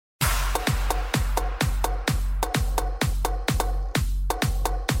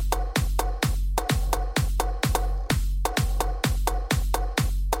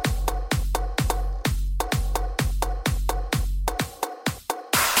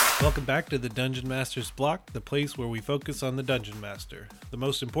Welcome back to the Dungeon Master's Block, the place where we focus on the Dungeon Master, the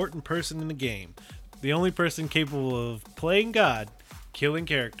most important person in the game, the only person capable of playing God, killing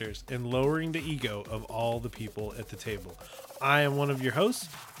characters, and lowering the ego of all the people at the table. I am one of your hosts,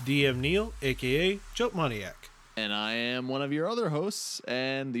 DM Neil, aka Jolt Moniac. And I am one of your other hosts,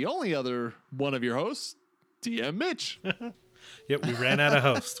 and the only other one of your hosts, DM Mitch. Yep, we ran out of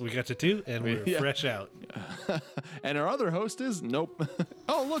hosts. We got to two, and we're fresh out. And our other host is, nope.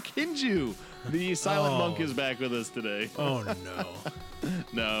 Oh, look, Hinju. The silent monk is back with us today. Oh, no.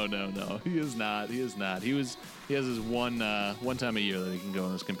 No. He is not. He has his one time a year that he can go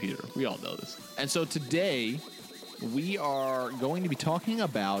on his computer. We all know this. And so today, we are going to be talking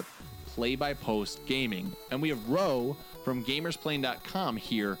about play-by-post gaming. And we have Ro from gamersplane.com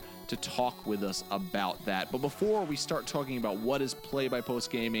here to talk with us about that. But before we start talking about what is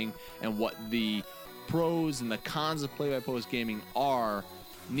play-by-post gaming and what the pros and the cons of play-by-post gaming are,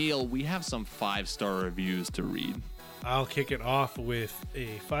 Neil, we have some 5-star reviews to read. I'll kick it off with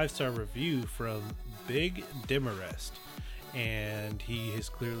a 5-star review from Big Demarest. And he has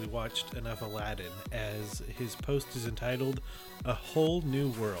clearly watched enough Aladdin, as his post is entitled A Whole New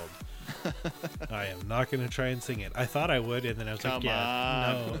World. I am not going to try and sing it. I thought I would, and then I was Come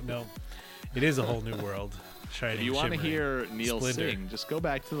on. no. It is a whole new world. Shining, if you want to hear Neil splendor. sing, just go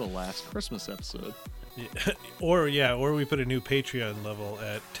back to the last Christmas episode. Yeah. Or we put a new Patreon level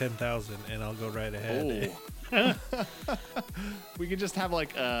at 10,000, and I'll go right ahead. Oh. We could just have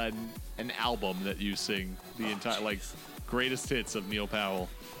like an album that you sing the entire greatest hits of Neil Powell.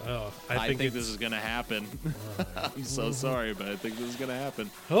 Oh, I think this is going to happen. I'm so sorry, but I think this is going to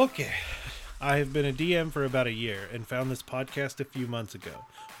happen. Okay. I have been a DM for about a year and found this podcast a few months ago.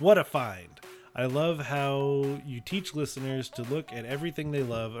 What a find. I love how you teach listeners to look at everything they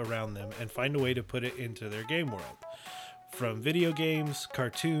love around them and find a way to put it into their game world. From video games,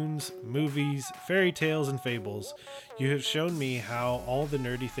 cartoons, movies, fairy tales, and fables, you have shown me how all the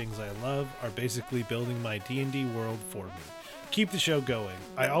nerdy things I love are basically building my D&D world for me. Keep the show going.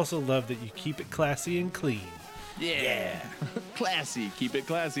 I also love that you keep it classy and clean. Yeah. Classy. Keep it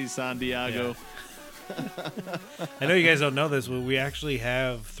classy, Santiago. Yeah. I know you guys don't know this, but we actually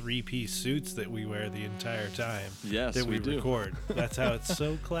have 3-piece suits that we wear the entire time. Yes, that we do. record. That's how it's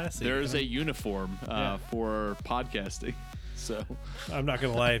so classy. There's a uniform for podcasting. So I'm not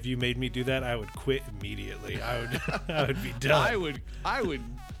gonna lie, if you made me do that, I would quit immediately. I would be done. I would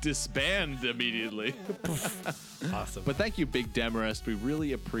disband immediately. Awesome. But thank you, Big Demarest. We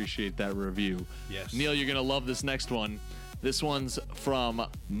really appreciate that review. Yes. Neil, you're gonna love this next one. This one's from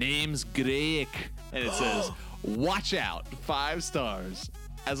Names Greg, and it says, "Watch out, 5 stars.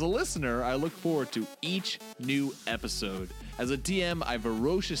 As a listener, I look forward to each new episode. As a DM, I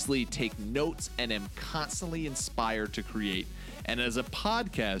ferociously take notes and am constantly inspired to create. And as a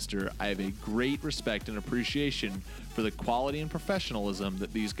podcaster, I have a great respect and appreciation for the quality and professionalism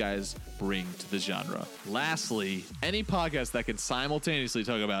that these guys bring to the genre. Lastly, any podcast that can simultaneously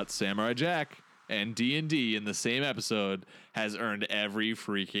talk about Samurai Jack and D&D in the same episode has earned every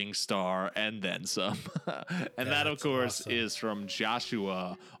freaking star and then some." And that, of course, awesome. Is from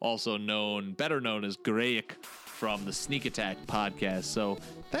Joshua, better known as Greg from the Sneak Attack podcast. So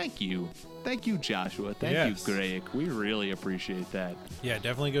thank you, Joshua. Thank you, Greg. We really appreciate that. Yeah,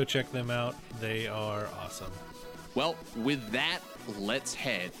 definitely go check them out. They are awesome. Well, with that, let's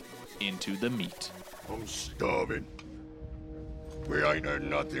head into the meat. I'm starving. We ain't had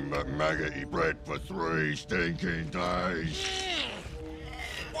nothing but maggoty bread for 3 stinking days.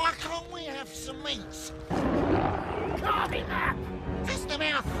 Why can't we have some meat? Carving up! Just a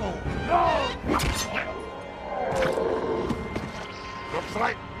mouthful! Looks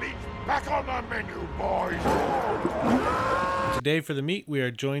like meat's back on the menu, boys! Today for the meat, we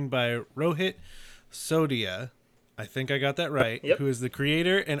are joined by Rohit Sodia. I think I got that right. Yep. Who is the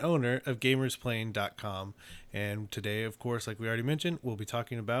creator and owner of gamersplane.com. And today, of course, like we already mentioned, we'll be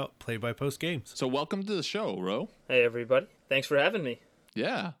talking about play-by-post games. So welcome to the show, Ro. Hey, everybody. Thanks for having me.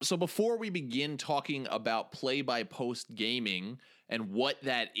 Yeah. So before we begin talking about play-by-post gaming and what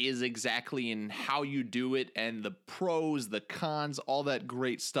that is exactly and how you do it and the pros, the cons, all that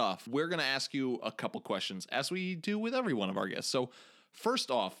great stuff, we're going to ask you a couple questions, as we do with every one of our guests. So first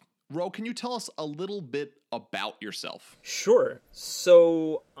off, Ro, can you tell us a little bit about yourself? Sure.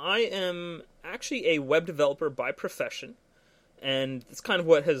 So I am actually a web developer by profession, and it's kind of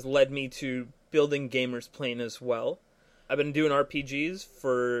what has led me to building Gamersplane as well. I've been doing RPGs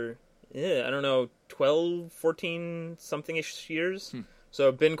for, 12, 14 something-ish years. So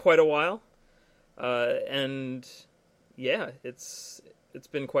it's been quite a while. And yeah, it's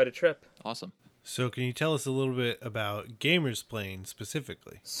been quite a trip. Awesome. So can you tell us a little bit about Gamersplain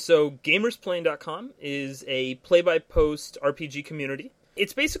specifically? So Gamersplain.com is a play-by-post RPG community.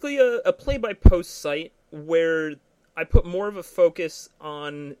 It's basically a play-by-post site where I put more of a focus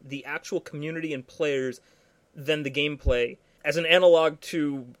on the actual community and players than the gameplay. As an analog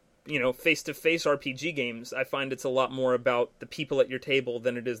to, face-to-face RPG games, I find it's a lot more about the people at your table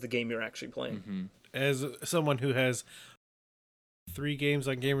than it is the game you're actually playing. Mm-hmm. As someone who has 3 games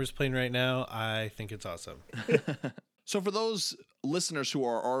on Gamersplain right now, I think it's awesome. So for those listeners who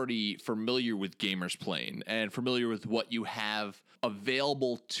are already familiar with Gamersplain and familiar with what you have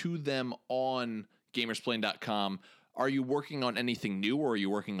available to them on Gamersplain.com, are you working on anything new, or are you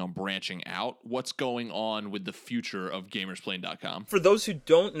working on branching out? What's going on with the future of Gamersplain.com? For those who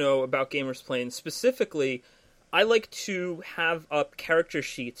don't know about Gamersplain, specifically, I like to have up character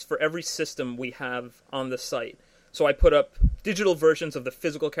sheets for every system we have on the site. So I put up digital versions of the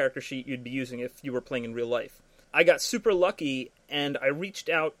physical character sheet you'd be using if you were playing in real life. I got super lucky, and I reached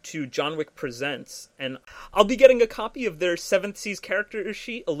out to John Wick Presents, and I'll be getting a copy of their 7th Seas character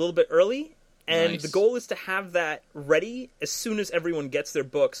sheet a little bit early. And Nice. The goal is to have that ready as soon as everyone gets their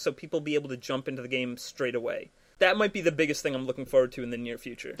books, so people be able to jump into the game straight away. That might be the biggest thing I'm looking forward to in the near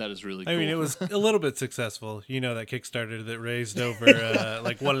future. That is really cool. I mean, it was a little bit successful. You know, that Kickstarter that raised over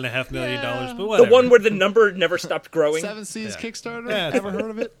like $1.5 million, but The whatever. one where the number never stopped growing. 7 Seas Yeah. Kickstarter? Yeah, it's- Ever heard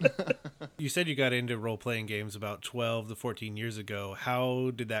of it? You said you got into role-playing games about 12 to 14 years ago.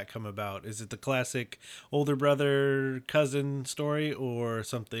 How did that come about? Is it the classic older brother cousin story, or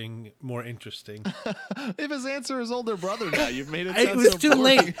something more interesting? If his answer is older brother now, you've made it It sound was so too boring.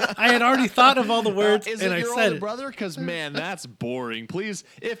 late. I had already thought of all the words, Is and it I your said older it. brother? Because, man, that's boring. Please,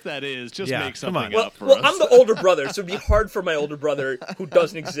 if that is, just Yeah, make come something on. up for Well, us. I'm the older brother, so it'd be hard for my older brother, who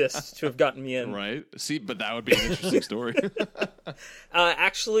doesn't exist, to have gotten me in. Right? See, but that would be an interesting story.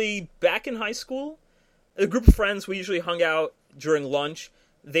 Actually, back in high school, a group of friends, we usually hung out during lunch.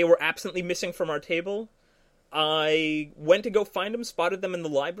 They were absently missing from our table. I went to go find them, spotted them in the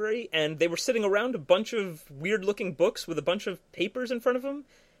library, and they were sitting around a bunch of weird-looking books with a bunch of papers in front of them,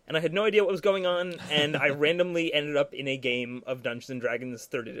 and I had no idea what was going on, and I randomly ended up in a game of Dungeons & Dragons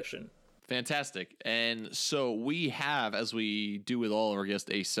 3rd edition. Fantastic. And so we have, as we do with all of our guests,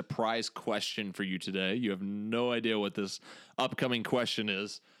 a surprise question for you today. You have no idea what this upcoming question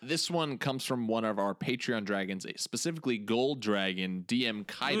is. This one comes from one of our Patreon dragons, specifically Gold Dragon, DM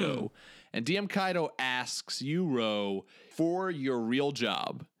Kaido. And DM Kaido asks you, Ro, for your real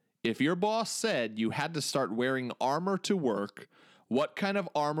job, if your boss said you had to start wearing armor to work, what kind of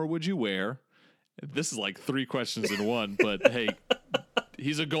armor would you wear? This is like 3 questions in one, but hey,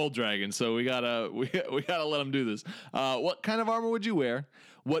 he's a gold dragon, so we gotta let him do this. What kind of armor would you wear?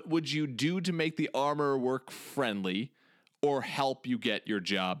 What would you do to make the armor work friendly, or help you get your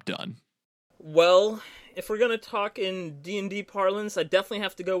job done? Well, if we're gonna talk in D&D parlance, I definitely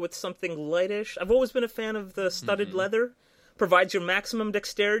have to go with something lightish. I've always been a fan of the studded leather. Provides your maximum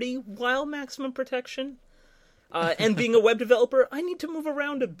dexterity while maximum protection. And being a web developer, I need to move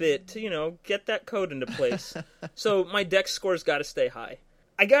around a bit to, get that code into place. So my dex score's got to stay high.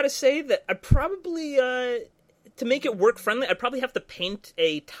 I gotta say that I probably, to make it work friendly, I'd probably have to paint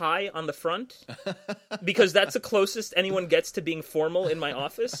a tie on the front, because that's the closest anyone gets to being formal in my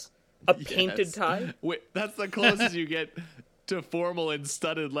office. A painted Yes. tie. Wait, that's the closest you get to formal and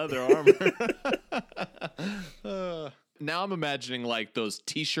studded leather armor. Now I'm imagining like those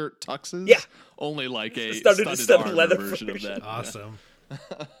t-shirt tuxes. Yeah. Only like a Studded armor leather version of version. that. Awesome.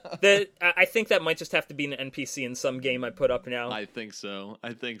 I think that might just have to be an NPC in some game I put up now. I think so.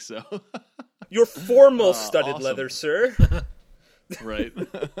 Your formal studded awesome. leather, sir. Right.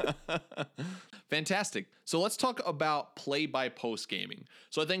 Fantastic. So let's talk about play-by-post gaming.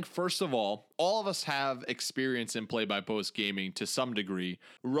 So I think, first of all of us have experience in play-by-post gaming to some degree.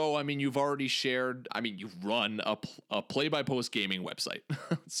 Ro, I mean, you've already shared, you run a play-by-post gaming website.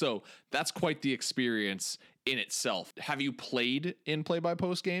 So that's quite the experience in itself. Have you played in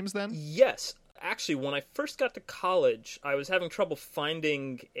play-by-post games then? Yes. Actually, when I first got to college, I was having trouble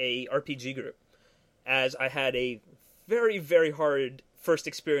finding a RPG group, as I had a very, very hard first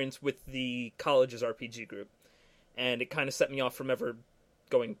experience with the college's RPG group, and it kind of set me off from ever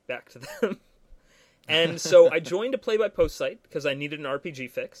going back to them. And so I joined a play-by-post site because I needed an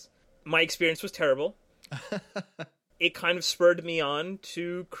RPG fix. My experience was terrible. It kind of spurred me on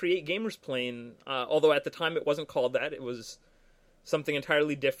to create Gamersplain, although at the time it wasn't called that. It was something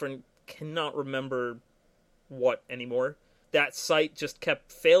entirely different. Cannot remember what anymore. That site just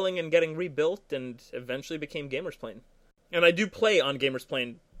kept failing and getting rebuilt, and eventually became Gamersplain. And I do play on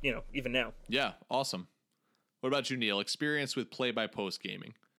Gamersplain, even now. Yeah, awesome. What about you, Neil? Experience with play-by-post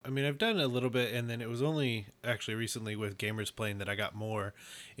gaming? I mean, I've done a little bit, and then it was only actually recently with Gamers Playing that I got more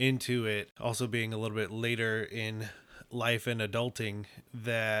into it. Also being a little bit later in life and adulting,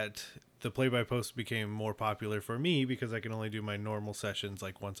 that the play-by-post became more popular for me because I can only do my normal sessions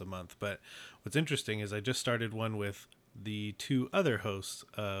like once a month. But what's interesting is I just started one with the two other hosts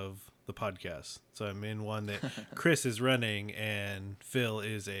of the podcast. So I'm in one that Chris is running and Phil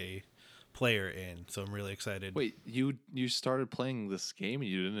is a player in, so I'm really excited. Wait, you started playing this game and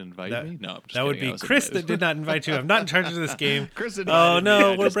you didn't invite me? No, I'm just that would kidding. be Chris that did not invite you. I'm not in charge of this game. Chris Oh invited me, no,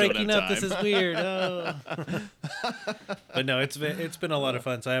 I we're just don't breaking have up. This is time. weird. Oh. But no, it's been a lot of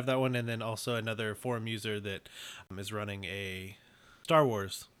fun. So I have that one, and then also another forum user that is running a Star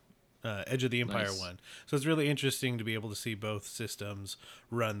Wars Edge of the Empire Nice. one. So it's really interesting to be able to see both systems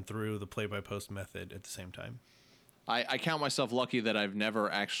run through the play-by-post method at the same time. I count myself lucky that I've never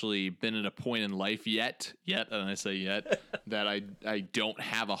actually been at a point in life yet, and I say yet, that I don't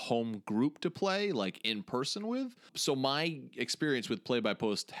have a home group to play, like in person with. So my experience with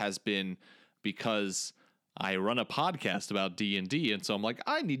play-by-post has been because I run a podcast about D&D, and so I'm like,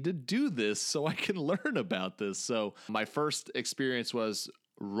 I need to do this so I can learn about this. So my first experience was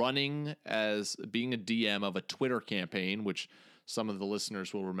running as being a DM of a Twitter campaign, which some of the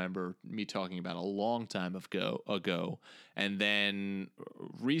listeners will remember me talking about a long time ago. And then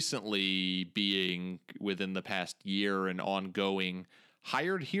recently being within the past year and ongoing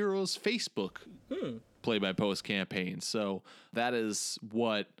Hired Heroes Facebook play-by-post campaign. So that is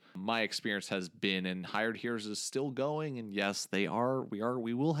what my experience has been, and Hired Heroes is still going. And yes, we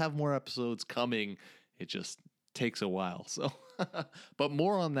will have more episodes coming. It just takes a while. So, but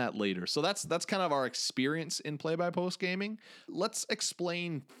more on that later. So that's kind of our experience in play-by-post gaming. Let's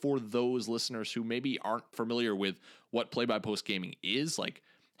explain for those listeners who maybe aren't familiar with what play-by-post gaming is. Like,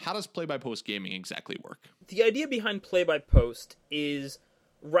 how does play-by-post gaming exactly work? The idea behind play-by-post is,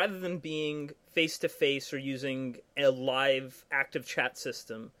 rather than being face-to-face or using a live active chat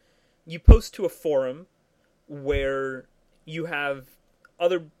system, you post to a forum where you have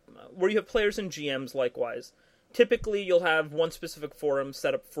players and GMs likewise. Typically, you'll have one specific forum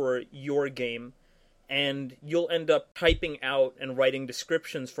set up for your game, and you'll end up typing out and writing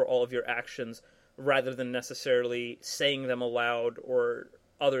descriptions for all of your actions rather than necessarily saying them aloud or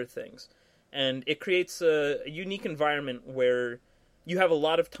other things. And it creates a unique environment where you have a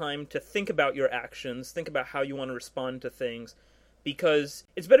lot of time to think about your actions, think about how you want to respond to things, because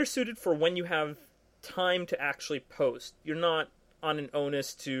it's better suited for when you have time to actually post. You're not on an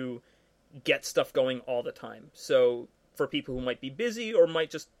onus to get stuff going all the time. So for people who might be busy or might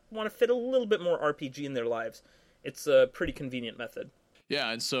just want to fit a little bit more RPG in their lives, it's a pretty convenient method. Yeah,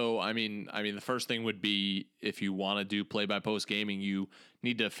 and so I mean, the first thing would be, if you want to do play-by-post gaming, you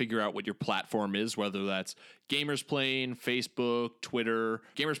need to figure out what your platform is, whether that's Gamers Playing, Facebook, Twitter.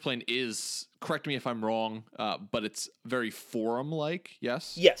 Gamers Playing is, correct me if I'm wrong, but it's very forum-like,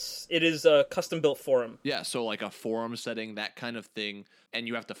 yes? Yes, it is a custom-built forum. Yeah, so like a forum setting, that kind of thing. And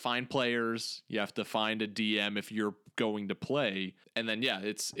you have to find players, you have to find a DM if you're going to play, and then yeah,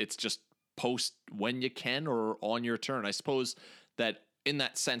 it's just post when you can or on your turn. I suppose that in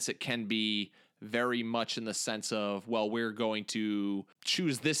that sense, it can be very much in the sense of, well, we're going to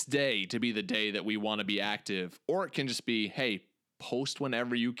choose this day to be the day that we want to be active. Or it can just be, hey, post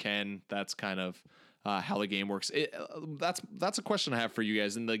whenever you can. That's kind of how the game works. That's a question I have for you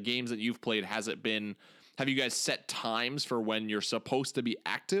guys. In the games that you've played, have you guys set times for when you're supposed to be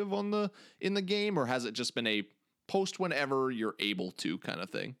active in the game? Or has it just been a post whenever you're able to kind of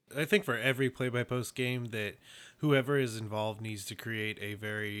thing? I think for every play-by-post game, that whoever is involved needs to create a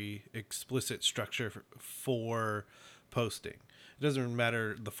very explicit structure for posting. It doesn't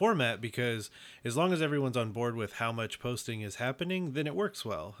matter the format, because as long as everyone's on board with how much posting is happening, then it works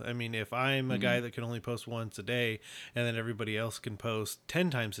well. I mean, if I'm a guy that can only post once a day and then everybody else can post 10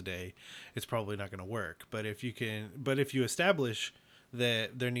 times a day, it's probably not going to work. But if you establish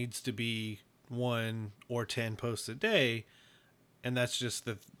that there needs to be 1 or 10 posts a day, and that's just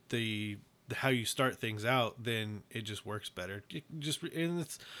the how you start things out, then it just works better. And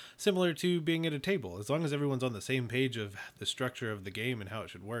it's similar to being at a table. As long as everyone's on the same page of the structure of the game and how it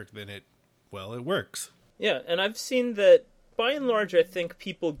should work, then it works. Yeah, and I've seen that by and large, I think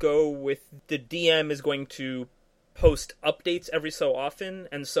people go with the DM is going to post updates every so often,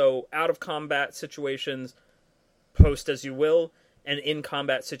 and so out of combat situations, post as you will, and in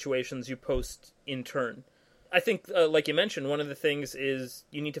combat situations, you post in turn. I think, like you mentioned, one of the things is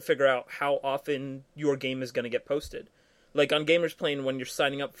you need to figure out how often your game is going to get posted. Like on Gamers Playing, when you're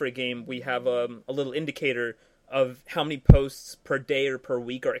signing up for a game, we have a little indicator of how many posts per day or per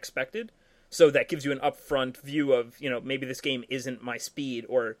week are expected. So that gives you an upfront view of, maybe this game isn't my speed,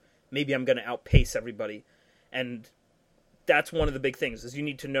 or maybe I'm going to outpace everybody. And that's one of the big things, is you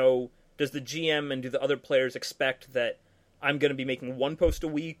need to know, does the GM and do the other players expect that I'm going to be making 1 post a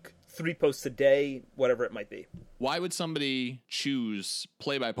week, 3 posts a day, whatever it might be. Why would somebody choose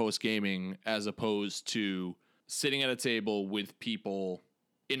play-by-post gaming as opposed to sitting at a table with people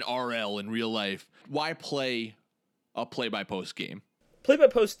in RL in real life? Why play a play-by-post game?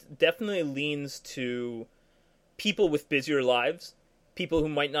 Play-by-post definitely leans to people with busier lives, people who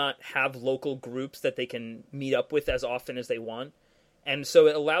might not have local groups that they can meet up with as often as they want. And so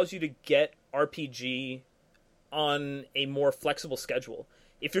it allows you to get RPG on a more flexible schedule.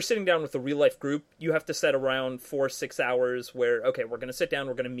 If you're sitting down with a real-life group, you have to set around 4-6 hours where, okay, we're going to sit down,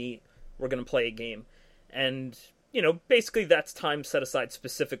 we're going to meet, we're going to play a game. And, basically that's time set aside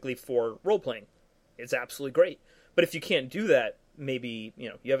specifically for role-playing. It's absolutely great. But if you can't do that, maybe,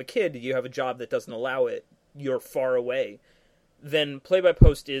 you have a kid, you have a job that doesn't allow it, you're far away, then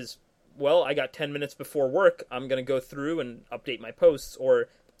play-by-post is, well, I got 10 minutes before work, I'm going to go through and update my posts, or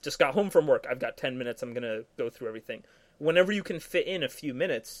just got home from work, I've got 10 minutes, I'm going to go through everything. Whenever you can fit in a few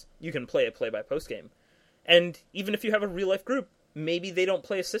minutes, you can play a play-by-post game. And even if you have a real-life group, maybe they don't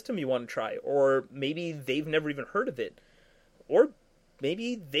play a system you want to try, or maybe they've never even heard of it, or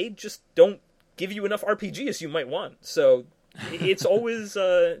maybe they just don't give you enough RPG as you might want. So it's always...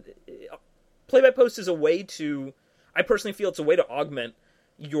 play-by-post is a way to... I personally feel it's a way to augment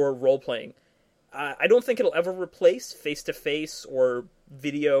your role-playing. I don't think it'll ever replace face-to-face or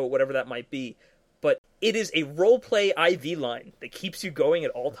video, whatever that might be, but it is a role-play IV line that keeps you going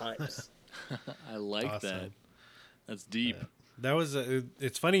at all times. I like that. That's deep. Yeah. That was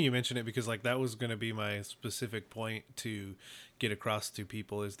it's funny you mention it, because that was going to be my specific point to get across to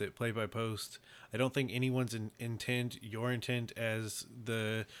people, is that play-by-post, I don't think anyone's your intent as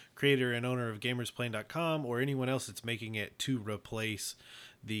the creator and owner of gamersplain.com or anyone else that's making it to replace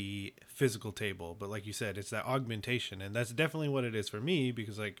the physical table. But like you said, it's that augmentation, and that's definitely what it is for me,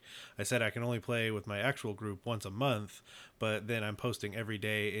 because like I said, I can only play with my actual group once a month, but then I'm posting every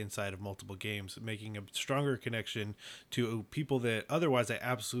day inside of multiple games, making a stronger connection to people that otherwise I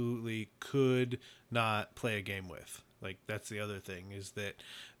absolutely could not play a game with. Like, that's the other thing, is that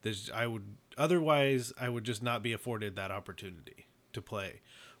I would just not be afforded that opportunity to play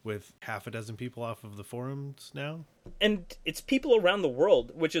with half a dozen people off of the forums now. And it's people around the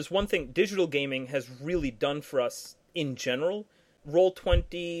world, which is one thing digital gaming has really done for us in general.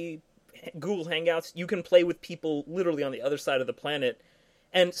 Roll20, Google Hangouts, you can play with people literally on the other side of the planet.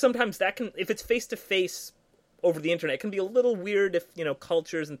 And sometimes that can, if it's face-to-face over the internet, it can be a little weird if,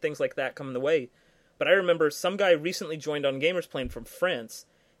 cultures and things like that come in the way. But I remember some guy recently joined on Gamersplain from France,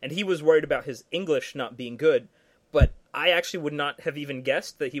 and he was worried about his English not being good. But I actually would not have even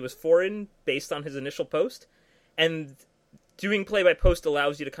guessed that he was foreign based on his initial post. And doing play-by-post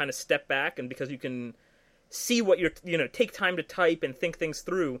allows you to kind of step back, and because you can see what you're, take time to type and think things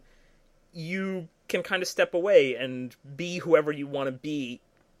through, you can kind of step away and be whoever you want to be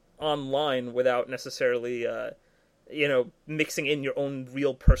online without necessarily, mixing in your own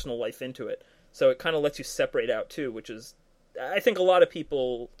real personal life into it. So it kind of lets you separate out too, which is, I think a lot of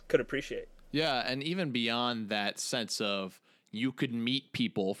people could appreciate. Yeah, and even beyond that sense of you could meet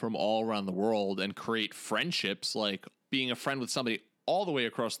people from all around the world and create friendships, like being a friend with somebody all the way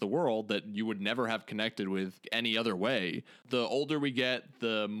across the world that you would never have connected with any other way. The older we get,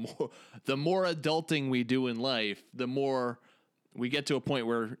 the more adulting we do in life, the more we get to a point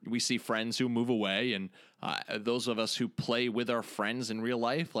where we see friends who move away, and those of us who play with our friends in real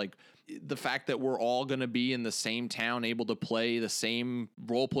life, like the fact that we're all going to be in the same town, able to play the same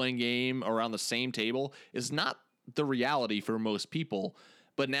role-playing game around the same table is not the reality for most people.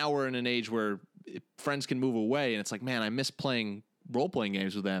 But now we're in an age where friends can move away, and it's like, man, I miss playing role-playing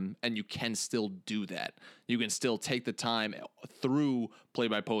games with them, and you can still do that. You can still take the time through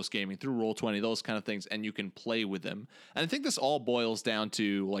play-by-post gaming, through Roll20, those kind of things, and you can play with them. And I think this all boils down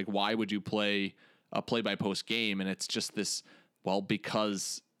to, like, why would you play a play-by-post game? And it's just this, well,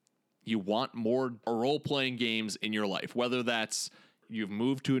 because you want more role-playing games in your life, whether that's you've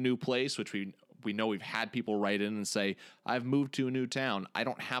moved to a new place, which we know we've had people write in and say, I've moved to a new town. I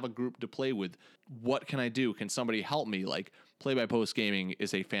don't have a group to play with. What can I do? Can somebody help me? Like, play-by-post gaming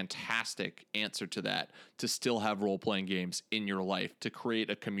is a fantastic answer to that, to still have role-playing games in your life, to create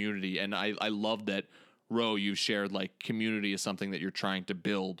a community. And I love that, Ro, you've shared, like, community is something that you're trying to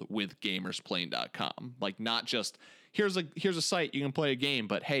build with gamersplain.com. Like, not just, here's a site you can play a game,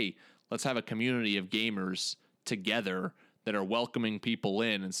 but hey, let's have a community of gamers together that are welcoming people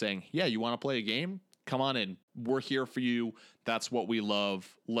in and saying, yeah, you want to play a game? come on in. We're here for you. That's what we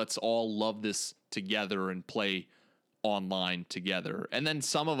love. Let's all love this together and play online together. And then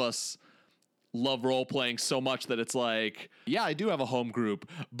some of us love role playing so much that it's like, yeah, I do have a home group,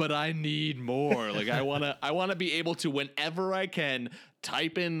 but I need more. Like I want to be able to, whenever I can,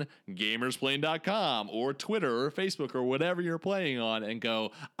 type in gamersplain.com or Twitter or Facebook or whatever you're playing on and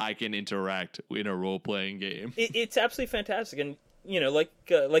go, I can interact in a role playing game. It's absolutely fantastic. And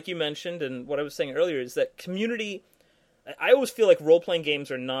like you mentioned, and what I was saying earlier is that community. I always feel like role playing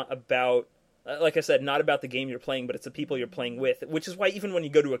games are not about, like I said, not about the game you're playing, but it's the people you're playing with. Which is why even when you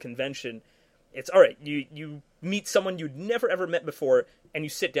go to a convention, it's all right. You meet someone you'd never ever met before, and you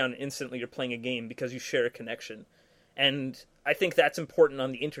sit down and instantly you're playing a game because you share a connection. And I think that's important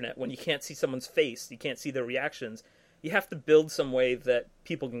on the internet. When you can't see someone's face, you can't see their reactions, you have to build some way that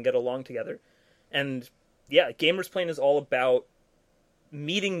people can get along together. And yeah, Gamersplain is all about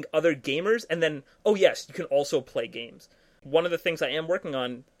meeting other gamers, and then, oh yes, you can also play games. One of the things I am working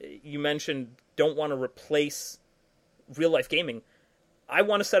on, you mentioned don't want to replace real-life gaming. I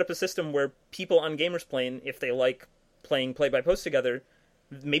want to set up a system where people on Gamersplain, if they like playing play-by-post together,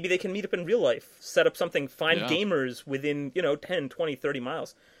 maybe they can meet up in real life, set up something, find gamers within, 10, 20, 30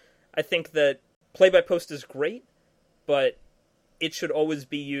 miles. I think that play-by-post is great, but it should always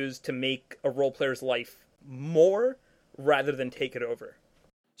be used to make a role player's life more rather than take it over.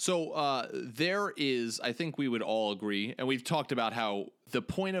 So there is, I think we would all agree, and we've talked about how the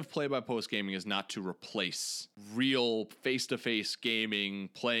point of play-by-post gaming is not to replace real face-to-face gaming,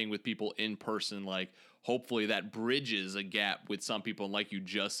 playing with people in person. Like, hopefully that bridges a gap with some people, and like you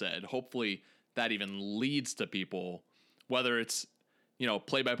just said, hopefully that even leads to people, whether it's,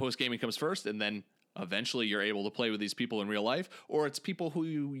 play-by-post gaming comes first, and then eventually you're able to play with these people in real life, or it's people who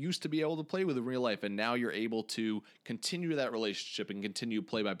you used to be able to play with in real life, and now you're able to continue that relationship and continue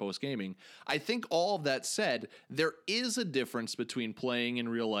play-by-post gaming. I think all of that said, there is a difference between playing in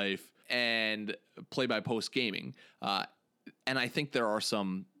real life and play-by-post gaming. And I think there are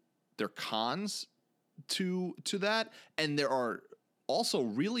cons to that, and there are also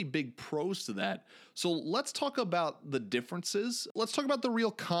really big pros to that. So let's talk about the differences. Let's talk about the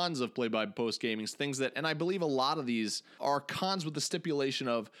real cons of play-by-post gaming, things that, and I believe a lot of these are cons with the stipulation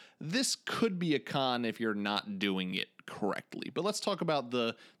of this could be a con if you're not doing it correctly. But let's talk about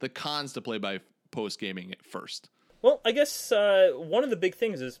the cons to play-by-post gaming first. Well, I guess one of the big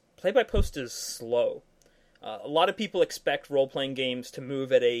things is play-by-post is slow. A lot of people expect role-playing games to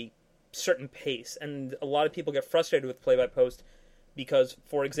move at a certain pace, and a lot of people get frustrated with play-by-post because,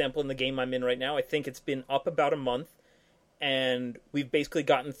 for example, in the game I'm in right now, I think it's been up about a month, and we've basically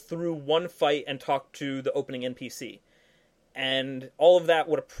gotten through one fight and talked to the opening NPC. And all of that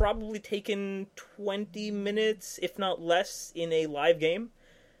would have probably taken 20 minutes, if not less, in a live game.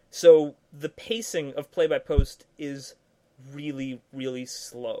 So the pacing of play-by-post is really, really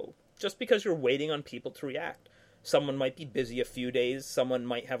slow, just because you're waiting on people to react. Someone might be busy a few days, someone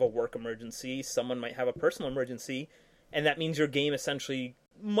might have a work emergency, someone might have a personal emergency, and that means your game essentially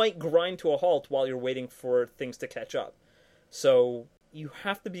might grind to a halt while you're waiting for things to catch up. So you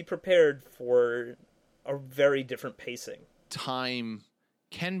have to be prepared for a very different pacing. Time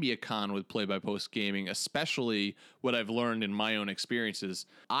can be a con with play-by-post gaming, especially what I've learned in my own experiences.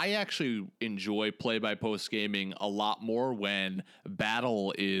 I actually enjoy play-by-post gaming a lot more when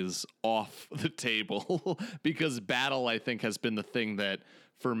battle is off the table because battle, I think, has been the thing that,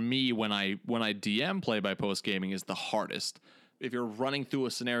 for me, when I DM play-by-post gaming is the hardest. If you're running through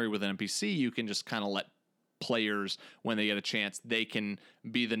a scenario with an NPC, you can just kind of let players, when they get a chance, they can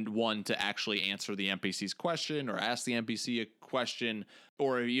be the one to actually answer the NPC's question or ask the NPC a question,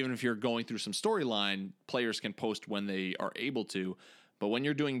 or even if you're going through some storyline, players can post when they are able to. But when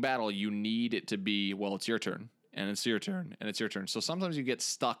you're doing battle, you need it to be, well, it's your turn, and it's your turn, and it's your turn. So sometimes you get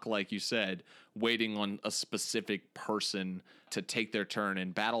stuck, like you said, waiting on a specific person to take their turn,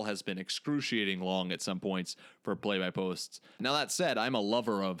 and battle has been excruciating long at some points for play-by-posts. Now, that said, I'm a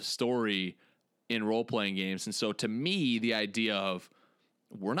lover of story in role-playing games, and so to me, the idea of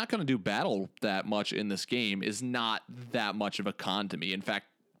we're not going to do battle that much in this game is not that much of a con to me. In fact,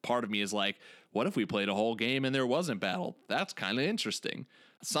 part of me is like, what if we played a whole game and there wasn't battle? That's kind of interesting.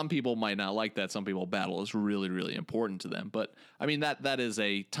 Some people might not like that. Some people, battle is really, really important to them. But I mean, that is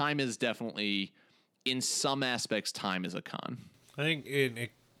time is definitely, in some aspects, time is a con. I think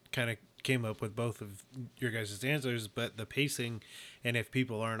it kind of came up with both of your guys' answers, but the pacing, and if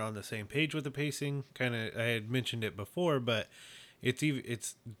people aren't on the same page with the pacing, kind of, I had mentioned it before, but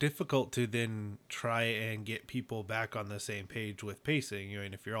it's difficult to then try and get people back on the same page with pacing.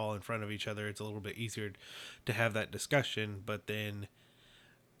 And if you're all in front of each other, it's a little bit easier to have that discussion, but then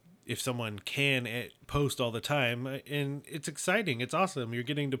if someone can post all the time, and it's exciting, it's awesome, you're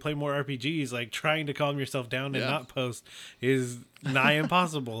getting to play more RPGs. Like, trying to calm yourself down and not post is nigh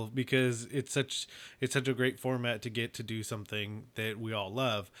impossible, because it's such a great format to get to do something that we all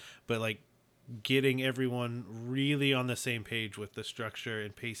love. But like, getting everyone really on the same page with the structure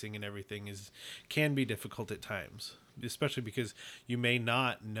and pacing and everything can be difficult at times, especially because you may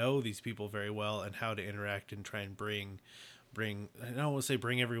not know these people very well and how to interact and try and bring I don't want to say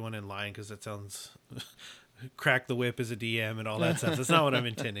bring everyone in line, because that sounds crack the whip as a DM and all that stuff. That's not what I'm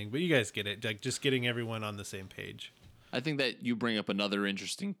intending, but you guys get it. Like, just getting everyone on the same page. I think that you bring up another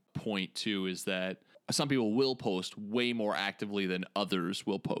interesting point too, is that some people will post way more actively than others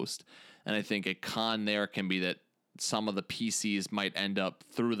will post. And I think a con there can be that some of the PCs might end up,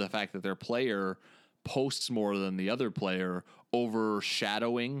 through the fact that their player posts more than the other player,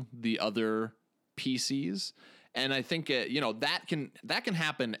 overshadowing the other PCs. And I think that can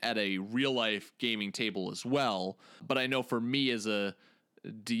happen at a real life gaming table as well. But I know for me as a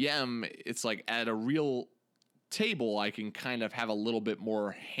DM, it's like at a real table, I can kind of have a little bit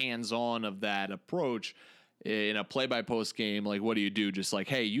more hands-on of that approach. In a play-by-post game, like, what do you do? Just like,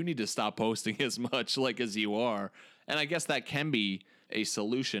 hey, you need to stop posting as much like as you are. And I guess that can be a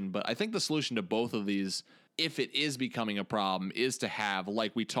solution. But I think the solution to both of these, if it is becoming a problem, is to have,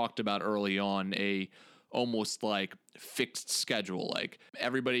 like we talked about early on, a almost like fixed schedule. Like,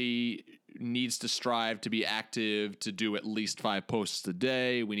 everybody needs to strive to be active, to do at least 5 posts a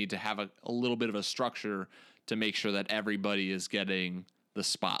day. We need to have a little bit of a structure to make sure that everybody is getting the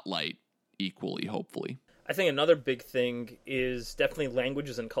spotlight equally, hopefully. I think another big thing is definitely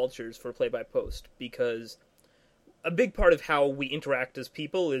languages and cultures for play-by-post, because a big part of how we interact as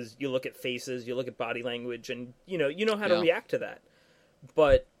people is you look at faces, you look at body language, and you know how to react to that.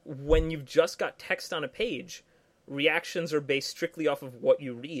 But when you've just got text on a page, reactions are based strictly off of what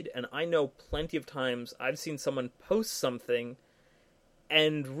you read. And I know plenty of times I've seen someone post something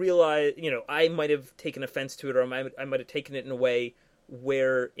and realize, I might have taken offense to it, or I might have taken it in a way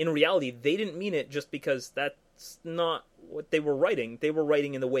where in reality they didn't mean it, just because that's not what they were writing. They were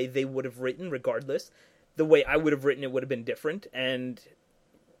writing in the way they would have written regardless. The way I would have written it would have been different, and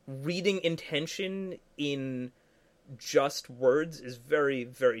reading intention in just words is very,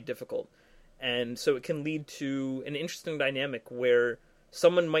 very difficult. And so it can lead to an interesting dynamic where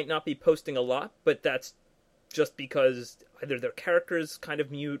someone might not be posting a lot, but that's just because either their character is kind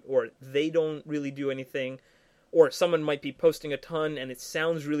of mute, or they don't really do anything, or someone might be posting a ton and it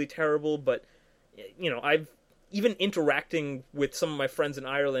sounds really terrible. But I've even interacting with some of my friends in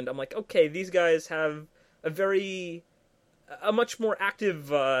Ireland, I'm like, okay, these guys have a much more active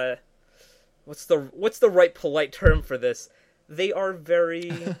what's the right polite term for this? They are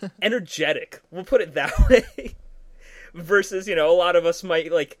very energetic, we'll put it that way. Versus, a lot of us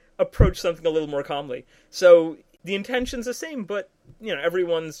might like approach something a little more calmly. So the intention's the same, but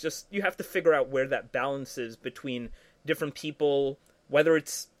everyone's just, you have to figure out where that balance is between different people, whether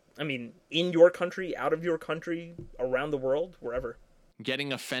it's, in your country, out of your country, around the world, wherever.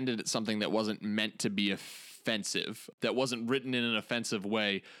 Getting offended at something that wasn't meant to be offensive, that wasn't written in an offensive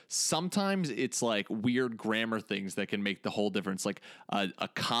way. Sometimes it's like weird grammar things that can make the whole difference. Like a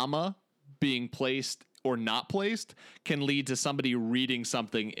comma being placed or not placed can lead to somebody reading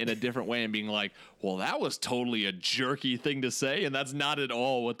something in a different way and being like, well, that was totally a jerky thing to say, and that's not at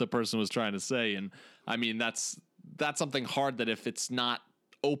all what the person was trying to say. And that's something hard that if it's not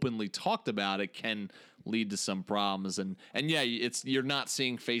openly talked about, it can lead to some problems. And yeah, you're not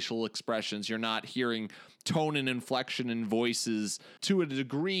seeing facial expressions, you're not hearing tone and inflection in voices. To a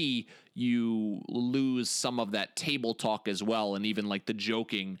degree, you lose some of that table talk as well, and even like the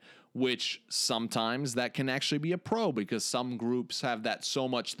joking, which sometimes that can actually be a pro, because some groups have that so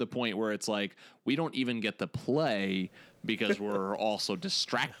much to the point where it's like, we don't even get to play because we're all so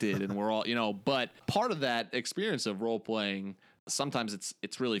distracted, and we're all, but part of that experience of role playing, sometimes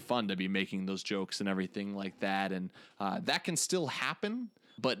it's really fun to be making those jokes and everything like that. And that can still happen,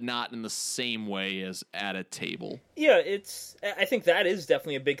 but not in the same way as at a table. Yeah, I think that is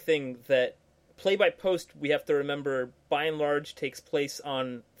definitely a big thing, that play-by-post, we have to remember, by and large, takes place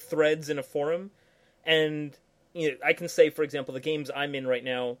on threads in a forum. And I can say, for example, the games I'm in right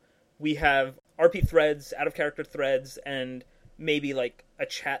now, we have RP threads, out-of-character threads, and maybe like a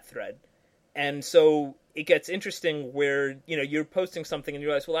chat thread. And so it gets interesting where, you're posting something and you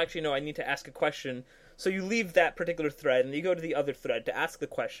realize, well, actually, no, I need to ask a question. So you leave that particular thread and you go to the other thread to ask the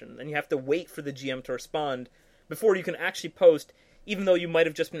question. And you have to wait for the GM to respond before you can actually post, even though you might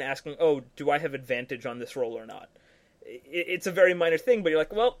have just been asking, oh, do I have advantage on this roll or not? it's a very minor thing, but you're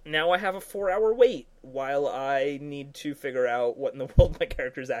like, well, now I have a 4-hour wait while I need to figure out what in the world my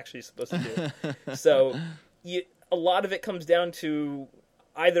character is actually supposed to do. So a lot of it comes down to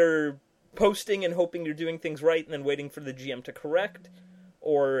either posting and hoping you're doing things right and then waiting for the GM to correct,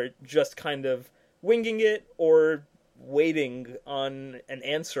 or just kind of winging it, or waiting on an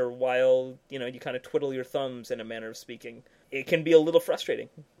answer while, you kind of twiddle your thumbs, in a manner of speaking. It can be a little frustrating.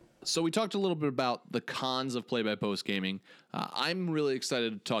 So we talked a little bit about the cons of play-by-post gaming. I'm really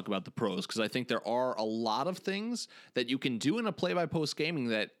excited to talk about the pros, because I think there are a lot of things that you can do in a play-by-post gaming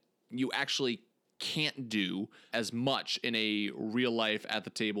that you actually can't do as much in a real-life,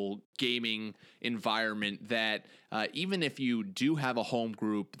 at-the-table gaming environment, that even if you do have a home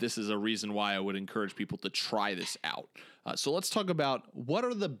group, this is a reason why I would encourage people to try this out. So let's talk about, what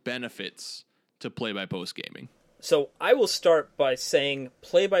are the benefits to play-by-post gaming? So I will start by saying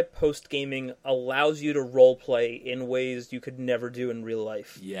play-by-post gaming allows you to roleplay in ways you could never do in real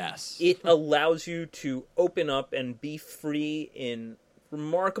life. Yes. It allows you to open up and be free in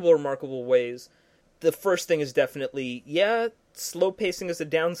remarkable ways. The first thing is definitely, slow pacing is a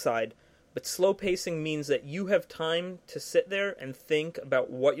downside, but slow pacing means that you have time to sit there and think about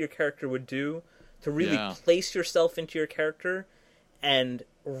what your character would do, to really place yourself into your character and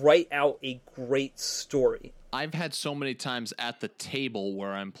write out a great story. I've had so many times at the table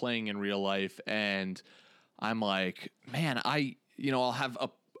where I'm playing in real life and I'm like, man, I'll have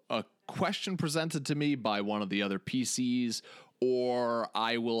a question presented to me by one of the other PCs, or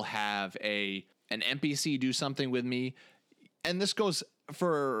I will have an NPC do something with me. And this goes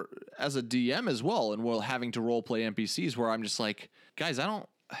for as a DM as well, and we're having to role play NPCs, where I'm just like, guys, I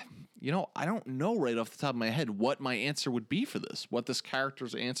don't know right off the top of my head what my answer would be for this, what this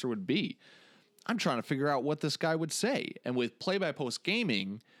character's answer would be. I'm trying to figure out what this guy would say. And with play-by-post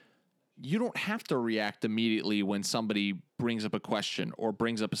gaming, you don't have to react immediately when somebody brings up a question or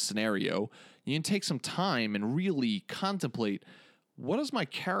brings up a scenario. You can take some time and really contemplate, what does my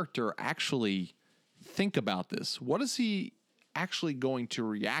character actually think about this? What is he actually going to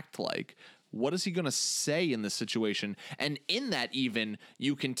react like? What is he going to say in this situation? And in that, even,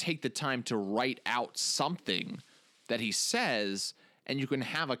 you can take the time to write out something that he says, and you can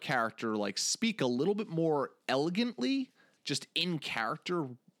have a character speak a little bit more elegantly, just in character,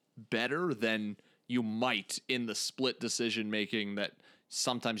 better than you might in the split decision making that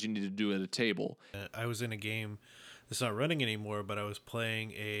sometimes you need to do at a table. I was in a game that's not running anymore, but I was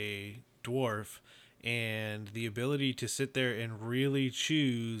playing a dwarf, and the ability to sit there and really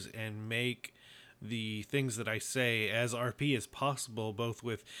choose and make the things that I say as RP as possible, both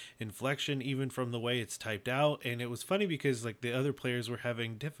with inflection, even from the way it's typed out. And it was funny because the other players were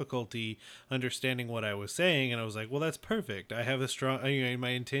having difficulty understanding what I was saying, and I was like, well, that's perfect. I have a strong, my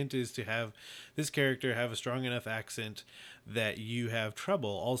intent is to have this character have a strong enough accent that you have trouble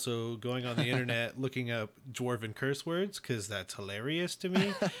also going on the internet looking up dwarven curse words, because that's hilarious to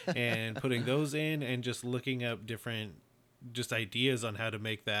me, and putting those in and just looking up different just ideas on how to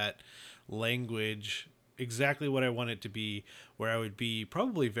make that language exactly what I want it to be, where I would be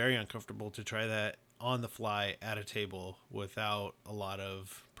probably very uncomfortable to try that on the fly at a table without a lot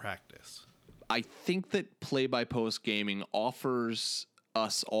of practice. I think that play-by-post gaming offers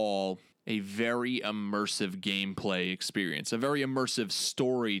us all a very immersive gameplay experience, a very immersive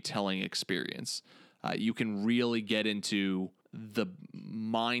storytelling experience. You can really get into the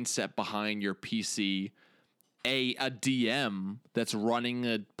mindset behind your PC. A DM that's running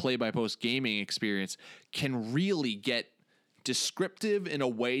a play-by-post gaming experience can really get descriptive in a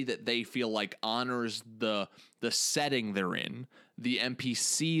way that they feel like honors the setting they're in, the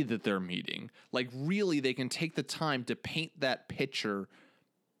NPC that they're meeting. Really, they can take the time to paint that picture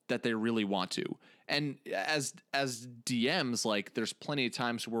that they really want to. And as DMs, there's plenty of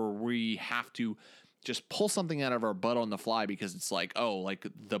times where we have to just pull something out of our butt on the fly, because it's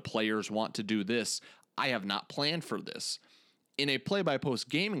the players want to do this. I have not planned for this. In a play-by-post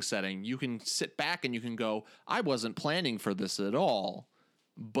gaming setting, you can sit back and you can go, I wasn't planning for this at all,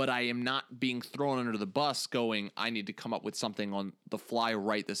 but I am not being thrown under the bus going, I need to come up with something on the fly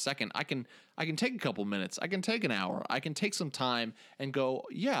right this second. I can take a couple minutes. I can take an hour. I can take some time and go,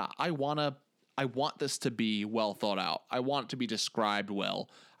 yeah, I want this to be well thought out. I want it to be described well.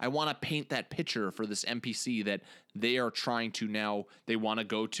 I want to paint that picture for this NPC that they are trying to now, they want to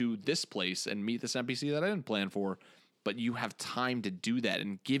go to this place and meet this NPC that I didn't plan for. But you have time to do that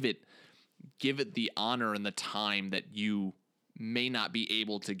and give it the honor and the time that you may not be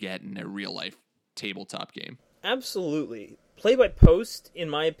able to get in a real life tabletop game. Absolutely. Play-by-post, in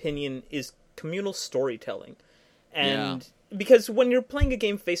my opinion, is communal storytelling. And because when you're playing a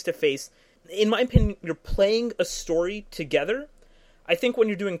game face-to-face, in my opinion, you're playing a story together. I think when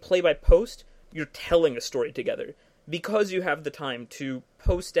you're doing play-by-post, you're telling a story together, because you have the time to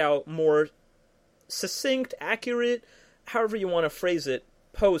post out more succinct, accurate, however you want to phrase it,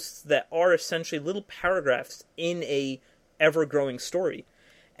 posts that are essentially little paragraphs in a ever-growing story.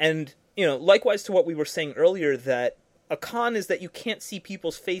 And, likewise to what we were saying earlier, that a con is that you can't see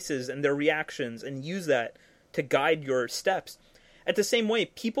people's faces and their reactions and use that to guide your steps. At the same way,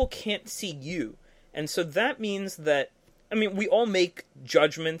 people can't see you. And so that means that, we all make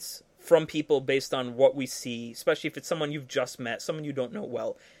judgments from people based on what we see, especially if it's someone you've just met, someone you don't know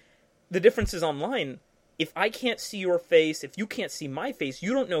well. The difference is online. If I can't see your face, if you can't see my face,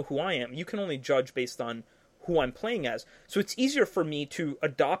 you don't know who I am. You can only judge based on who I'm playing as. So it's easier for me to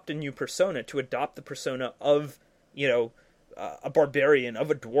adopt a new persona, to adopt the persona of, a barbarian, of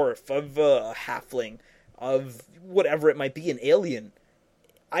a dwarf, of a halfling, of whatever it might be, an alien.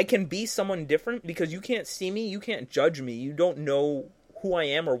 I can be someone different because you can't see me, you can't judge me, you don't know who I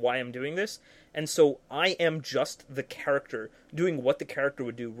am or why I'm doing this, and so I am just the character, doing what the character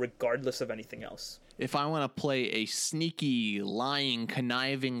would do, regardless of anything else. If I want to play a sneaky, lying,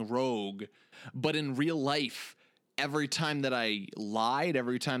 conniving rogue, but in real life, every time that I lied,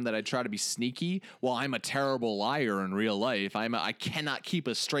 every time that I try to be sneaky, well, I'm a terrible liar in real life. I cannot keep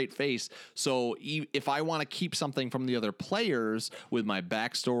a straight face. So if I want to keep something from the other players with my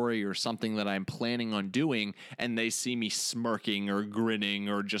backstory or something that I'm planning on doing, and they see me smirking or grinning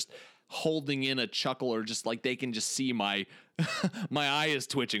or just holding in a chuckle, or just like they can just see my my eye is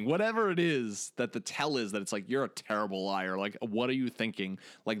twitching, whatever it is that the tell is, that it's like, you're a terrible liar, like, what are you thinking?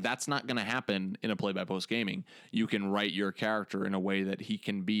 Like, that's not going to happen in a play-by-post gaming. You can write your character in a way that he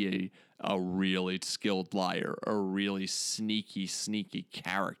can be a really skilled liar, a really sneaky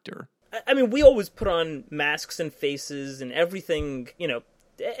character. We always put on masks and faces and everything.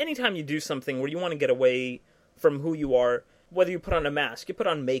 Anytime you do something where you want to get away from who you are, whether you put on a mask, you put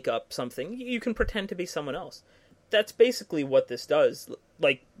on makeup, something, you can pretend to be someone else. That's basically what this does.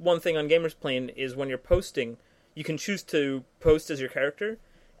 Like, one thing on Gamers Plane is when you're posting, you can choose to post as your character,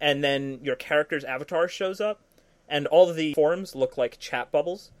 and then your character's avatar shows up, and all of the forums look like chat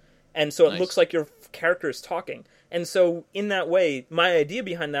bubbles, and so it looks like your character is talking. And so, in that way, my idea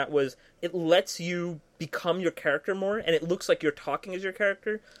behind that was, it lets you become your character more, and it looks like you're talking as your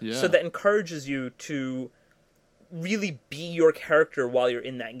character, so that encourages you to really be your character while you're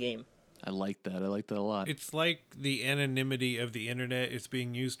in that game. I like that. I like that a lot. It's like the anonymity of the internet is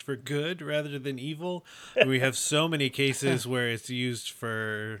being used for good rather than evil. We have so many cases where it's used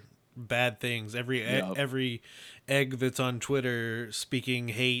for bad things. Every egg that's on Twitter speaking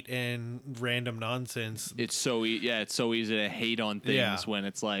hate and random nonsense. It's so it's so easy to hate on things when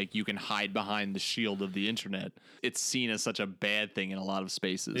it's like you can hide behind the shield of the internet. It's seen as such a bad thing in a lot of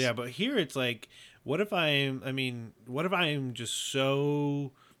spaces. Yeah, but here it's like, what if I'm just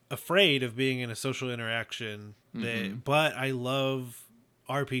so afraid of being in a social interaction that, but I love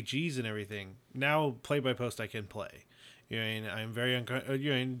RPGs and everything. Now play-by-post I can play. I'm very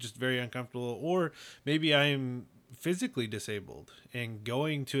just very uncomfortable, or maybe I'm physically disabled and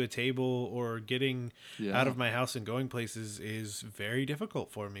going to a table or getting out of my house and going places is very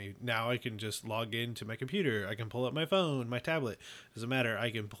difficult for me. Now I can just log into my computer. I can pull up my phone, my tablet. Doesn't matter.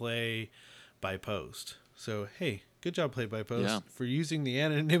 I can play by post. So, hey, good job, Play-by-Post, for using the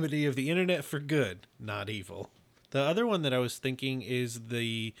anonymity of the internet for good, not evil. The other one that I was thinking is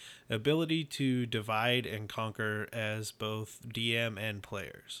the ability to divide and conquer as both DM and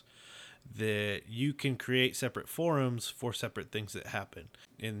players. That you can create separate forums for separate things that happen.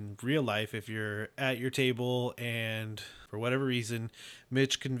 In real life, if you're at your table and for whatever reason,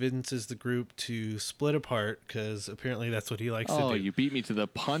 Mitch convinces the group to split apart, because apparently that's what he likes to do. Oh, you beat me to the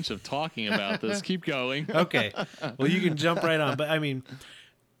punch of talking about this. Keep going. Okay. Well, you can jump right on. But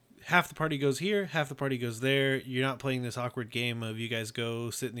half the party goes here, half the party goes there. You're not playing this awkward game of you guys go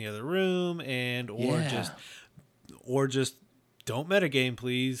sit in the other room or just don't metagame,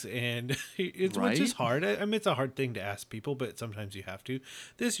 please. And it's which is hard. It's a hard thing to ask people, but sometimes you have to.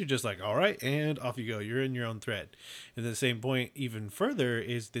 This, you're just like, all right, and off you go. You're in your own thread. And the same point, even further,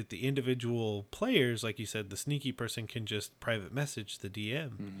 is that the individual players, like you said, the sneaky person can just private message the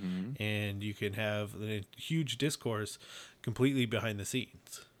DM, and you can have a huge discourse completely behind the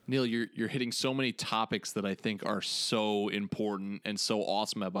scenes. Neil, you're hitting so many topics that I think are so important and so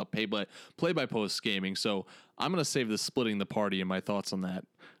awesome about play-by-post gaming. So I'm going to save the splitting the party and my thoughts on that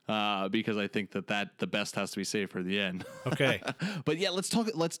because I think that the best has to be saved for the end. Okay. But yeah, let's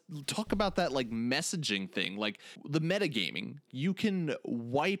talk about that like messaging thing, like the metagaming. You can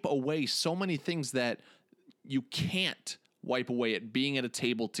wipe away so many things that you can't wipe away at being at a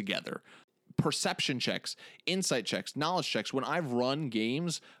table together. perception checks, insight checks, knowledge checks. When I've run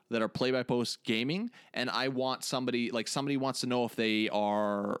games that are play-by-post gaming, and I want somebody wants to know if they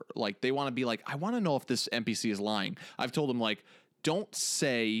are like, they want to be like, I want to know if this NPC is lying. I've told them, like, don't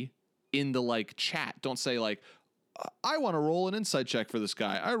say in the like chat, don't say like, I want to roll an insight check for this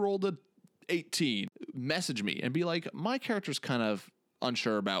guy. I rolled a 18. Message me and be like, my character's kind of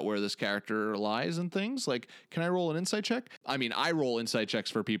unsure about where this character lies and things. Like, can I roll an insight check? I mean, I roll insight checks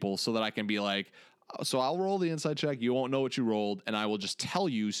for people so that I can be like, so I'll roll the insight check. You won't know what you rolled, and I will just tell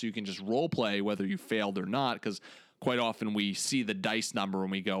you so you can just role play whether you failed or not, because quite often we see the dice number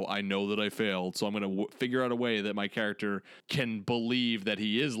and we go, I know that I failed, so I'm going to figure out a way that my character can believe that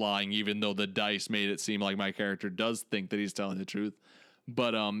he is lying, even though the dice made it seem like my character does think that he's telling the truth.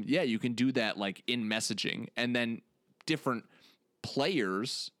 But yeah, you can do that like in messaging, and then different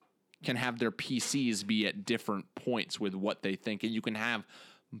players can have their PCs be at different points with what they think, and you can have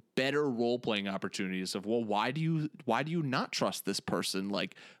better role-playing opportunities of, well, why do you not trust this person?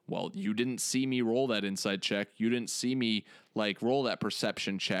 Like, well, you didn't see me roll that insight check. You didn't see me like roll that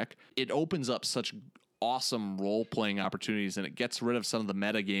perception check. It opens up such awesome role-playing opportunities, and it gets rid of some of the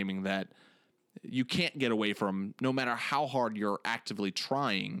metagaming that you can't get away from no matter how hard you're actively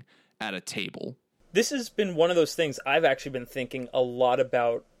trying at a table. This has been one of those things I've actually been thinking a lot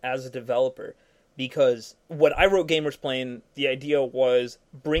about as a developer, because when I wrote Gamersplain, the idea was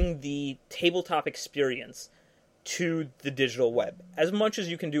bring the tabletop experience to the digital web as much as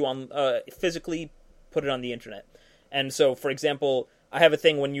you can do on physically, put it on the internet. And so, for example, I have a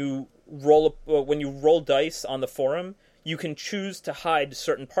thing when you roll dice on the forum, you can choose to hide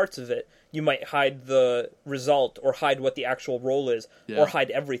certain parts of it. You might hide the result, or hide what the actual roll is, or hide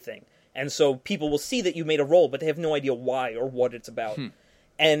everything. And so people will see that you made a roll, but they have no idea why or what it's about.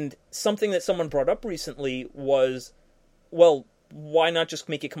 And something that someone brought up recently was, well, why not just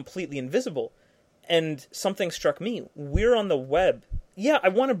make it completely invisible? And something struck me. We're on the web. Yeah, I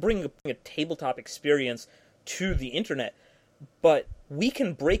want to bring a tabletop experience to the internet, but we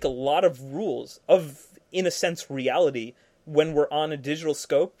can break a lot of rules of, in a sense, reality when we're on a digital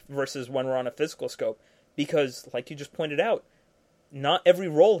scope versus when we're on a physical scope. Because, like you just pointed out, not every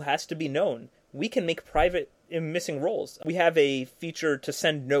role has to be known. We can make private missing roles. We have a feature to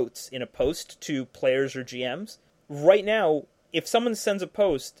send notes in a post to players or GMs. Right now, if someone sends a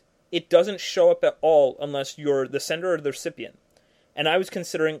post, it doesn't show up at all unless you're the sender or the recipient. And I was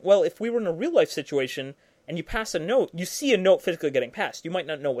considering, well, if we were in a real life situation and you pass a note, you see a note physically getting passed. You might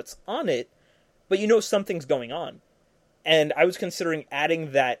not know what's on it, but you know something's going on. And I was considering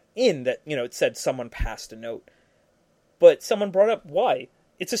adding that in, that, you know, it said someone passed a note. But someone brought up, why?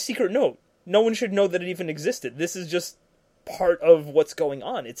 It's a secret note. No one should know that it even existed. This is just part of what's going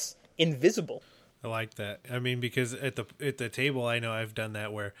on. It's invisible. I like that. I mean, because at the table, I know I've done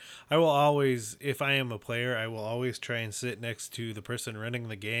that where I will always, if I am a player, I will always try and sit next to the person running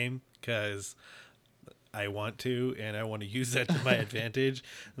the game, because I want to, and I want to use that to my advantage.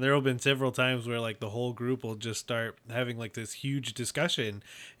 And there have been several times where like the whole group will just start having like this huge discussion,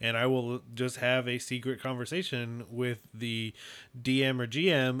 and I will just have a secret conversation with the DM or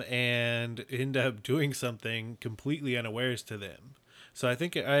GM and end up doing something completely unawares to them. So I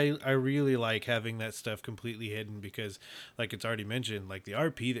think I really like having that stuff completely hidden, because like it's already mentioned, like the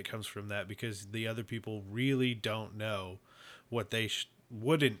RP that comes from that, because the other people really don't know what they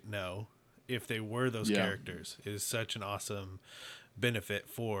wouldn't know if they were those characters, is such an awesome benefit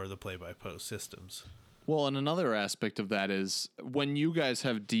for the play-by-post systems. Well, and another aspect of that is when you guys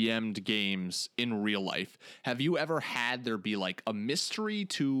have DM'd games in real life, have you ever had there be like a mystery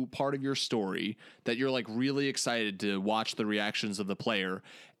to part of your story that you're like really excited to watch the reactions of the player,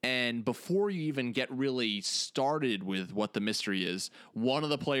 and before you even get really started with what the mystery is, one of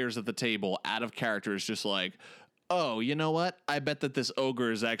the players at the table out of character is just like, oh, you know what? I bet that this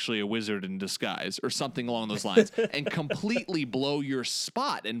ogre is actually a wizard in disguise, or something along those lines, and completely blow your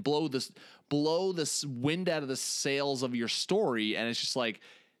spot and blow this wind out of the sails of your story. And it's just like,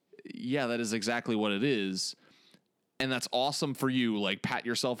 yeah, that is exactly what it is. And that's awesome for you. Like, pat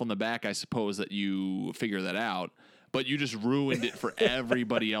yourself on the back, I suppose, that you figure that out. But you just ruined it for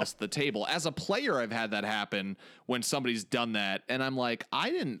everybody else at the table. As a player, I've had that happen when somebody's done that, and I'm like,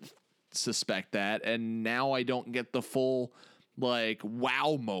 I didn't suspect that, and now I don't get the full like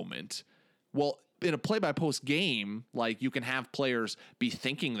wow moment. Well, in a play-by-post game, like, you can have players be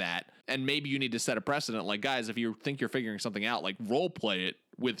thinking that, and maybe you need to set a precedent, like, guys, if you think you're figuring something out, like, role play it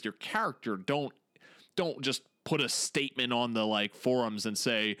with your character. Don't just put a statement on the like forums and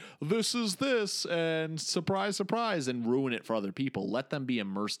say this is this and surprise surprise and ruin it for other people. Let them be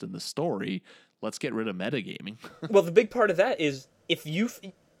immersed in the story. Let's get rid of metagaming. Well, the big part of that is, if you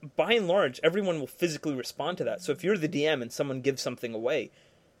by and large, everyone will physically respond to that. So if you're the DM and someone gives something away,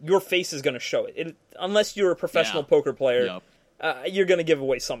 your face is going to show it. Unless you're a professional poker player, you're going to give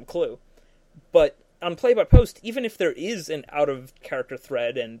away some clue. But on Play by Post, even if there is an out-of-character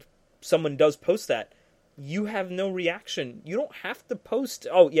thread and someone does post that, you have no reaction. You don't have to post,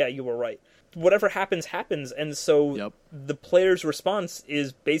 oh, yeah, you were right. Whatever happens, happens. And so the player's response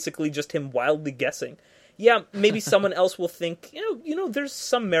is basically just him wildly guessing. Yeah, maybe someone else will think, there's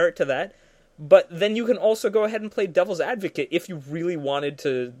some merit to that. But then you can also go ahead and play devil's advocate if you really wanted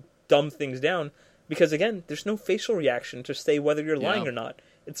to dumb things down. Because, again, there's no facial reaction to say whether you're lying or not.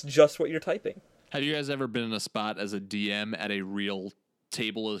 It's just what you're typing. Have you guys ever been in a spot as a DM at a real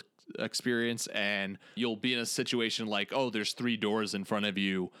table experience, and you'll be in a situation like, oh, there's 3 doors in front of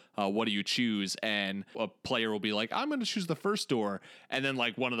you, what do you choose? And a player will be like, I'm going to choose the first door, and then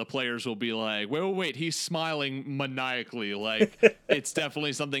like one of the players will be like, wait, he's smiling maniacally, like it's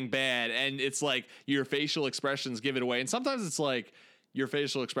definitely something bad, and it's like your facial expressions give it away. And sometimes it's like your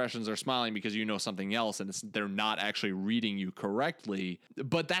facial expressions are smiling because you know something else, and they're not actually reading you correctly.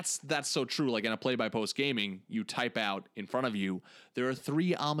 But that's so true. Like in a play-by-post gaming, you type out in front of you, there are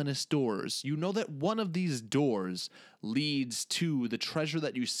 3 ominous doors. You know that one of these doors leads to the treasure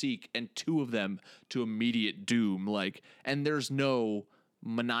that you seek, and 2 of them to immediate doom. Like, and there's no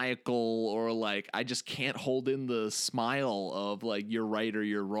maniacal or like, I just can't hold in the smile of like, you're right or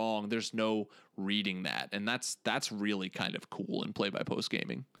you're wrong. There's no reading that, and that's really kind of cool in play-by-post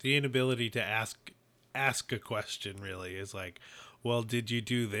gaming. The inability to ask a question really is like, well, did you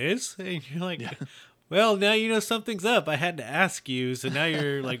do this? And you're like, well, now you know something's up. I had to ask you. So now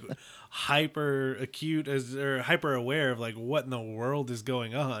you're like hyper acute or hyper aware of like, what in the world is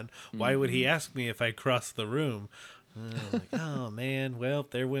going on? Why would he ask me if I crossed the room? Like, oh man, well,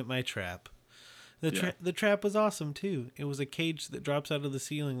 there went my trap. The trap was awesome too. It was a cage that drops out of the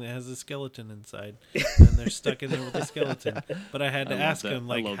ceiling that has a skeleton inside, and they're stuck in there with a skeleton. But I had to ask him,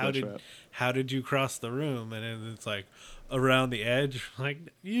 like, how did you cross the room? And then it's like around the edge,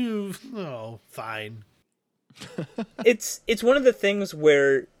 like fine. It's one of the things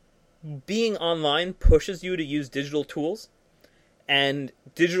where being online pushes you to use digital tools, and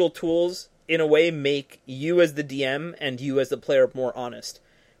digital tools in a way make you as the DM and you as the player more honest,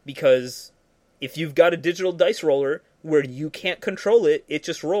 because if you've got a digital dice roller where you can't control it, it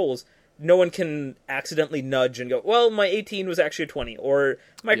just rolls. No one can accidentally nudge and go, well, my 18 was actually a 20, or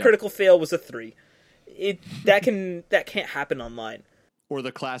my critical fail was a 3. That can't happen online. Or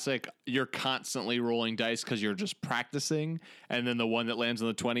the classic, you're constantly rolling dice because you're just practicing, and then the one that lands on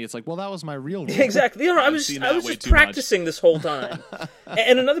the 20, it's like, well, that was my real roll. Exactly. I was just practicing this whole time.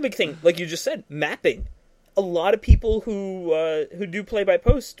 And another big thing, like you just said, mapping. A lot of people who do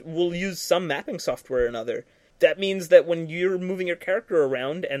play-by-post will use some mapping software or another. That means that when you're moving your character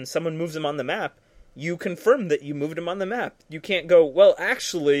around and someone moves them on the map, you confirm that you moved them on the map. You can't go, well,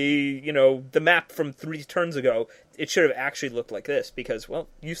 actually, the map from 3 turns ago, it should have actually looked like this, because, well,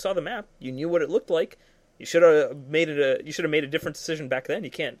 you saw the map, you knew what it looked like. You should have made a different decision back then. You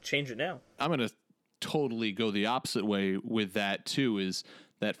can't change it now. I'm going to totally go the opposite way with that too, is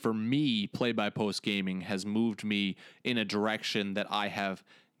that for me, play-by-post gaming has moved me in a direction that I have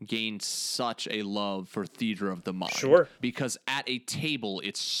gained such a love for theater of the mind. Sure. Because at a table,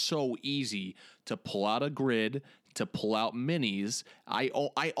 it's so easy to pull out a grid, to pull out minis. I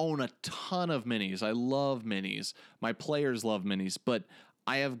own a ton of minis. I love minis. My players love minis, but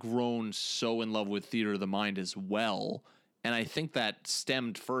I have grown so in love with theater of the mind as well. And I think that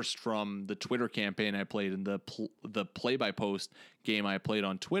stemmed first from the Twitter campaign I played and the play-by-post game I played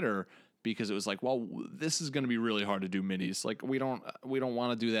on Twitter, because it was like, well, this is going to be really hard to do minis. Like, we don't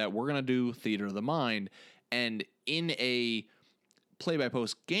want to do that. We're going to do theater of the mind. And in a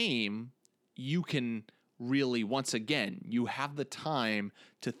play-by-post game, you can really, once again, you have the time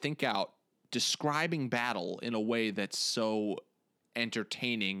to think out describing battle in a way that's so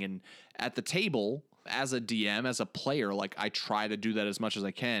entertaining. And at the table, as a DM, as a player, like, I try to do that as much as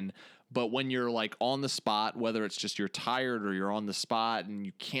I can. But when you're like on the spot, whether it's just you're tired or you're on the spot and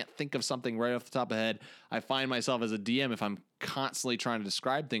you can't think of something right off the top of the head, I find myself as a DM, if I'm constantly trying to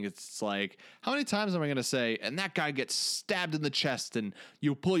describe things, it's like, how many times am I going to say, and that guy gets stabbed in the chest, and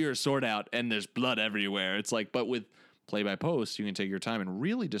you pull your sword out and there's blood everywhere. It's like, but with play-by-post, you can take your time and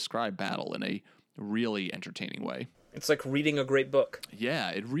really describe battle in a really entertaining way. It's like reading a great book.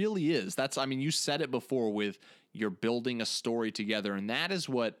 Yeah, it really is. You said it before with you're building a story together, and that is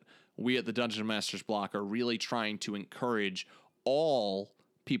what we at the Dungeon Masters Block are really trying to encourage all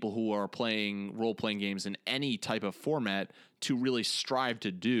people who are playing role-playing games in any type of format to really strive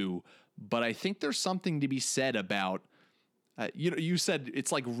to do. But I think there's something to be said about You said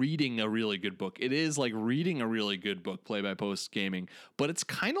it's like reading a really good book. It is like reading a really good book, Play by Post Gaming, but it's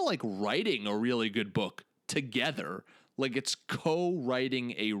kind of like writing a really good book together. Like it's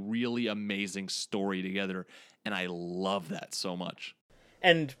co-writing a really amazing story together, and I love that so much.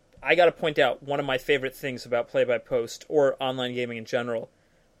 And I got to point out one of my favorite things about Play by Post or online gaming in general,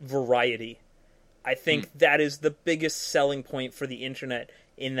 variety. I think that is the biggest selling point for the internet,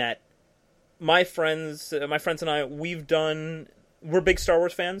 in that my friends and I, we're big Star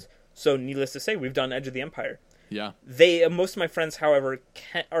Wars fans, so needless to say, we've done Edge of the Empire. Yeah. Most of my friends, however,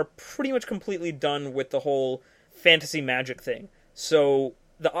 are pretty much completely done with the whole fantasy magic thing. So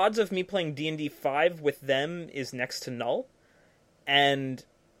the odds of me playing D&D 5 with them is next to null, and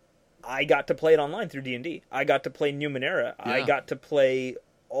I got to play it online through D&D. I got to play Numenera. Yeah. I got to play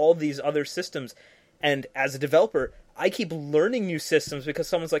all these other systems, and as a developer, I keep learning new systems because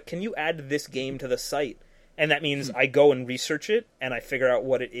someone's like, can you add this game to the site? And that means I go and research it, and I figure out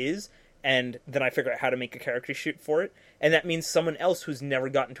what it is, and then I figure out how to make a character sheet for it. And that means someone else who's never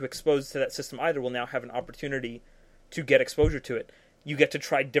gotten to exposed to that system either will now have an opportunity to get exposure to it. You get to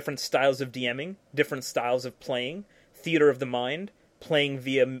try different styles of DMing, different styles of playing, theater of the mind, playing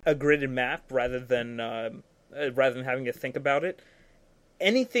via a gridded map rather than having to think about it.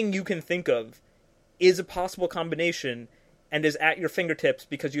 Anything you can think of is a possible combination and is at your fingertips,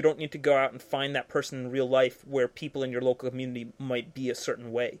 because you don't need to go out and find that person in real life where people in your local community might be a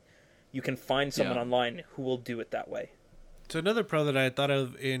certain way. You can find someone online who will do it that way. So another pro that I had thought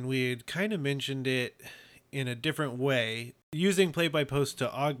of, and we had kind of mentioned it in a different way, using Play by Post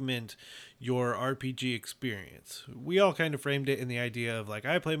to augment your RPG experience. We all kind of framed it in the idea of like,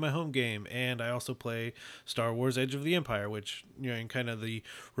 I play my home game and I also play Star Wars Edge of the Empire, which, you know, in kind of the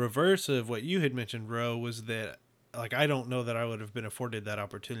reverse of what you had mentioned, Ro, was that like, I don't know that I would have been afforded that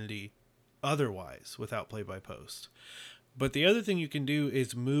opportunity otherwise without Play by Post. But the other thing you can do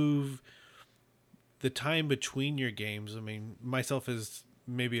is move the time between your games. I mean, myself is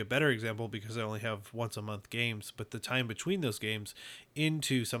maybe a better example because I only have once a month games, but the time between those games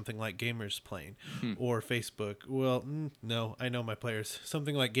into something like Gamers Plane or Facebook. Well, no, I know my players.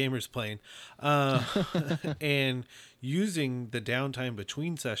 Something like Gamers Plane. And using the downtime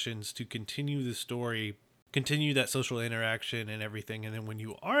between sessions to continue the story, continue that social interaction and everything. And then when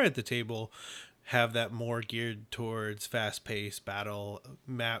you are at the table, have that more geared towards fast-paced battle,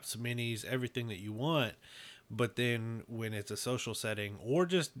 maps, minis, everything that you want. But then when it's a social setting or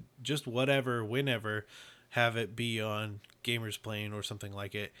just whatever, whenever, have it be on Gamers Plane or something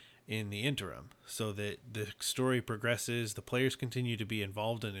like it in the interim, so that the story progresses, the players continue to be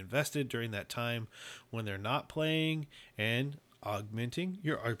involved and invested during that time when they're not playing, and augmenting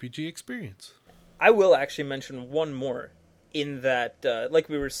your RPG experience. I will actually mention one more, in that, like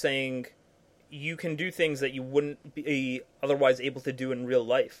we were saying, you can do things that you wouldn't be otherwise able to do in real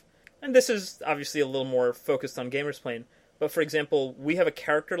life. And this is obviously a little more focused on Gamers Plane. But for example, we have a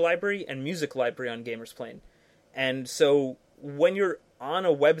character library and music library on Gamers Plane. And so when you're on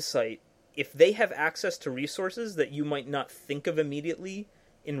a website, if they have access to resources that you might not think of immediately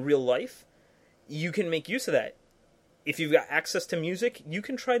in real life, you can make use of that. If you've got access to music, you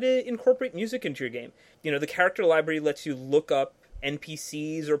can try to incorporate music into your game. You know, the character library lets you look up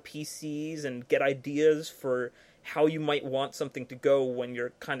NPCs or PCs and get ideas for how you might want something to go when you're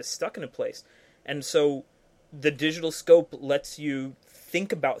kind of stuck in a place. And so the digital scope lets you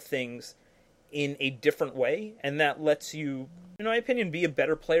think about things in a different way, and that lets you, in my opinion, be a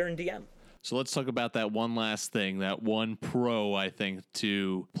better player in DM. So let's talk about that one last thing, that one pro, I think,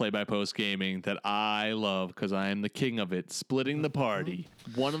 to play-by-post gaming that I love because I am the king of it, splitting the party.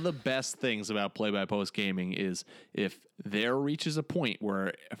 One of the best things about play-by-post gaming is if there reaches a point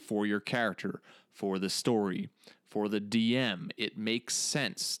where for your character, for the story, for the DM, it makes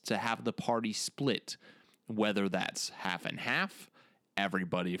sense to have the party split, whether that's half and half,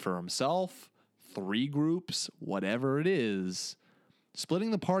 everybody for himself, 3 groups, whatever it is.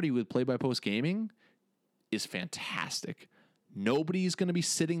 Splitting the party with play-by-post gaming is fantastic. Nobody's going to be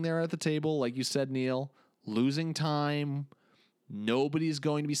sitting there at the table, like you said, Neil, losing time. Nobody's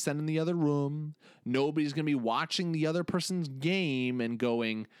going to be sent in the other room. Nobody's going to be watching the other person's game and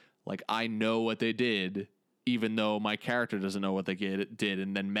going, like, I know what they did, even though my character doesn't know what they did,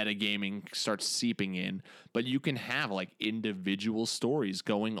 and then metagaming starts seeping in. But you can have, like, individual stories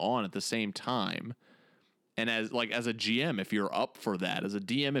going on at the same time. And as a GM, if you're up for that, as a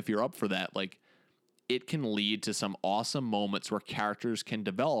DM, if you're up for that, like, it can lead to some awesome moments where characters can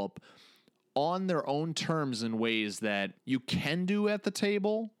develop on their own terms in ways that you can do at the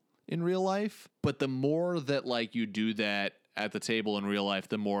table in real life. But the more that, like, you do that at the table in real life,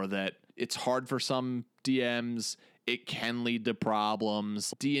 the more that it's hard for some DMs. it can lead to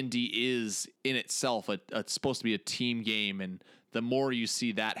problems. D&D is in itself it's supposed to be a team game, and the more you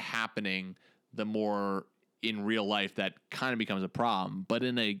see that happening, the more in real life that kind of becomes a problem. But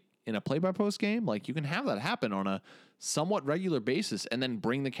in a play-by-post game, like, you can have that happen on a somewhat regular basis and then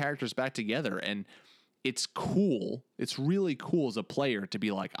bring the characters back together. And it's cool. It's really cool as a player to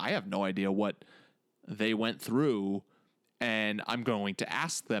be like, I have no idea what they went through, and I'm going to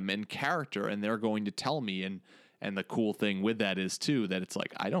ask them in character, and they're going to tell me. And the cool thing with that is, too, that it's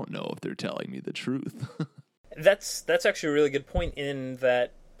like, I don't know if they're telling me the truth. That's actually a really good point, in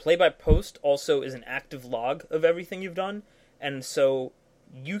that play-by-post also is an active log of everything you've done. And so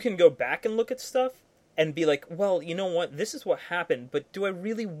you can go back and look at stuff and be like, well, you know what? This is what happened, but do I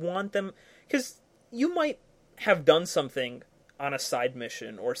really want them? Because you might have done something on a side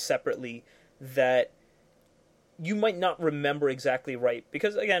mission or separately that you might not remember exactly right.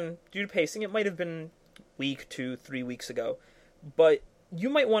 Because, again, due to pacing, it might have been week, 2, 3 weeks ago. But you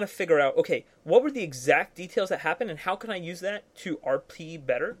might want to figure out, okay, what were the exact details that happened, and how can I use that to RP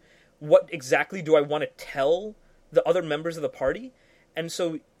better? What exactly do I want to tell the other members of the party? And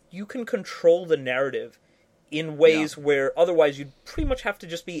so you can control the narrative in ways where otherwise you'd pretty much have to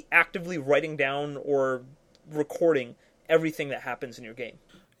just be actively writing down or recording everything that happens in your game.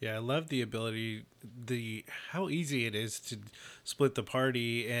 Yeah, I love the ability, how easy it is to split the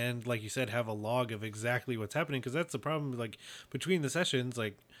party and, like you said, have a log of exactly what's happening. Because that's the problem, like, between the sessions,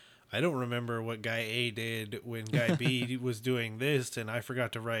 like, I don't remember what guy A did when guy B was doing this, and I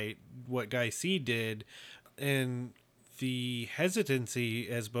forgot to write what guy C did. And the hesitancy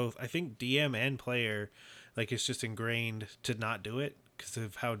as both, I think, DM and player, like, it's just ingrained to not do it because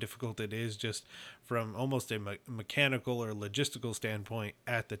of how difficult it is, just from almost a mechanical or logistical standpoint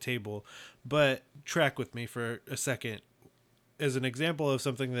at the table. But track with me for a second as an example of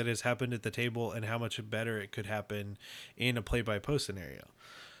something that has happened at the table and how much better it could happen in a play-by-post scenario.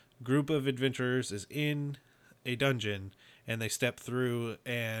 Group of adventurers is in a dungeon, and they step through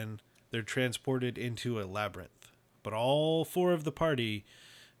and they're transported into a labyrinth. But all 4 of the party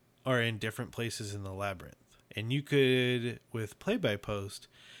are in different places in the labyrinth. And you could, with play-by-post,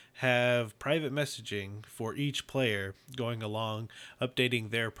 have private messaging for each player going along, updating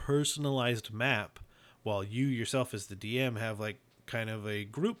their personalized map, while you yourself as the DM have, like, kind of a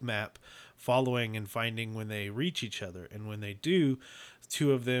group map following and finding when they reach each other. And when they do,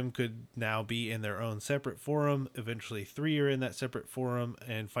 2 of them could now be in their own separate forum. Eventually 3 are in that separate forum.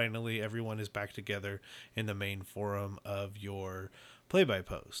 And finally, everyone is back together in the main forum of your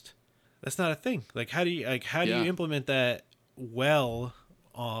play-by-post. That's not a thing. Like, how do you implement that well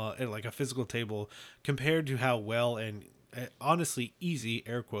at, like, a physical table compared to how well and honestly easy,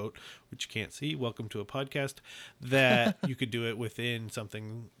 air quote, which you can't see, welcome to a podcast, that you could do it within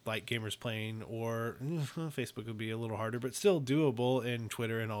something like Gamers Playing, or Facebook would be a little harder, but still doable, in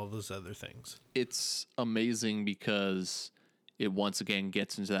Twitter and all those other things. It's amazing because it once again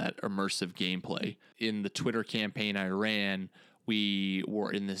gets into that immersive gameplay. In the Twitter campaign I ran, we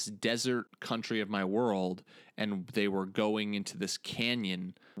were in this desert country of my world, and they were going into this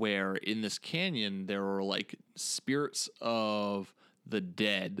canyon, where in this canyon there were, like, spirits of the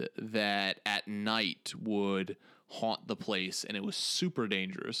dead that at night would haunt the place, and it was super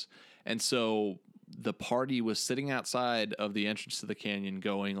dangerous. And so the party was sitting outside of the entrance to the canyon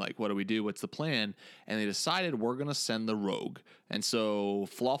going, like, what do we do? What's the plan? And they decided, we're going to send the rogue. And so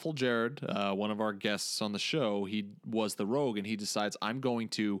Flawful Jared, one of our guests on the show, he was the rogue, and he decides, I'm going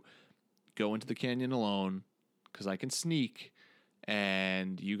to go into the canyon alone because I can sneak,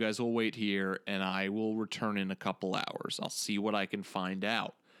 and you guys will wait here, and I will return in a couple hours. I'll see what I can find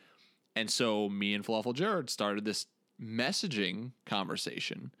out. And so me and Flawful Jared started this messaging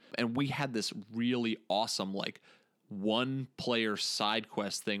conversation, and we had this really awesome, like, 1-player side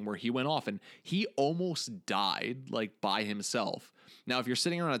quest thing where he went off and he almost died, like, by himself. Now, if you're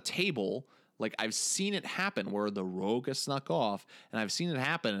sitting around a table, like, I've seen it happen where the rogue has snuck off, and I've seen it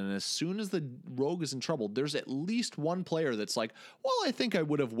happen, and as soon as the rogue is in trouble, there's at least 1 player that's like, well, I think I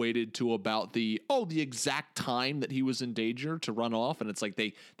would have waited to about the exact time that he was in danger to run off. And it's like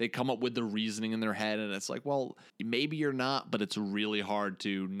they come up with the reasoning in their head, and it's like, well, maybe you're not, but it's really hard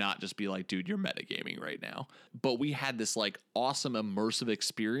to not just be like, dude, you're metagaming right now. But we had this, like, awesome immersive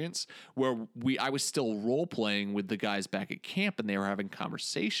experience where I was still role-playing with the guys back at camp, and they were having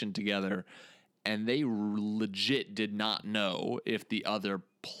conversation together, and they legit did not know if the other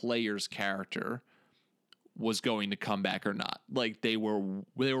player's character was going to come back or not. Like, they were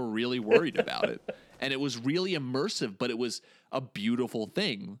really worried about it. And it was really immersive, but it was a beautiful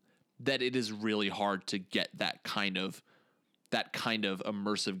thing that it is really hard to get that kind of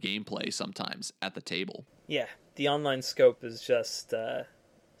immersive gameplay sometimes at the table. Yeah, The online scope is just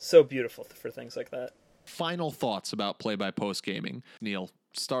so beautiful for things like that. Final thoughts about play-by-post gaming. Neil,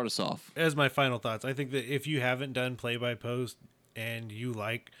 start us off. As my final thoughts, I think that if you haven't done play-by-post and you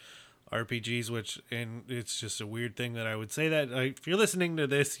like RPGs, and it's just a weird thing that I would say that, if you're listening to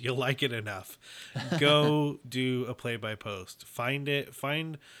this, you'll like it enough. Go do a play-by-post.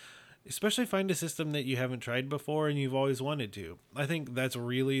 Especially find a system that you haven't tried before and you've always wanted to. I think that's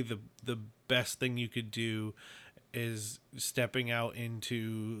really the best thing you could do, is stepping out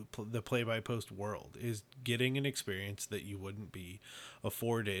into the play-by-post world, is getting an experience that you wouldn't be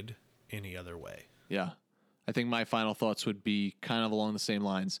afforded any other way. Yeah. I think my final thoughts would be kind of along the same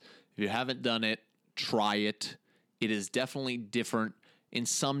lines. If you haven't done it, try it. It is definitely different in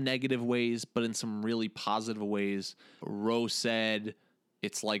some negative ways, but in some really positive ways. Ro said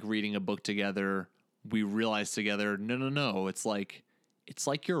it's like reading a book together. We realized together, no. It's like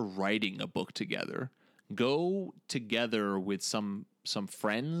you're writing a book together. Go together with some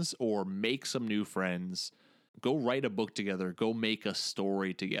friends or make some new friends. Go write a book together. Go make a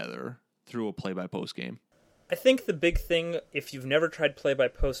story together through a play-by-post game. I think the big thing, if you've never tried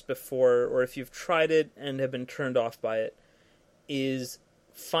play-by-post before, or if you've tried it and have been turned off by it, is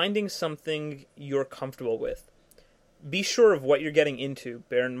finding something you're comfortable with. Be sure of what you're getting into.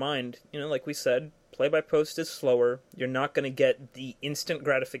 Bear in mind, like we said, play-by-post is slower. You're not going to get the instant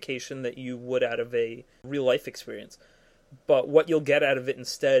gratification that you would out of a real-life experience. But what you'll get out of it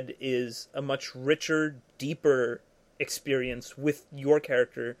instead is a much richer, deeper experience with your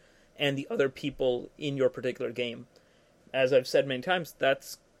character and the other people in your particular game. As I've said many times,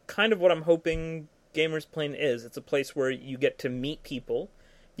 that's kind of what I'm hoping Gamers Plane is. It's a place where you get to meet people.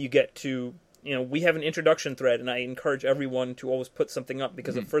 You get to, we have an introduction thread, and I encourage everyone to always put something up,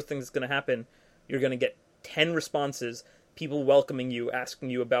 because the first thing that's going to happen, you're going to get 10 responses, people welcoming you, asking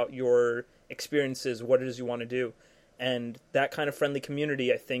you about your experiences, what it is you want to do. And that kind of friendly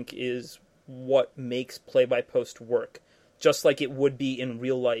community, I think, is what makes play-by-post work. Just like it would be in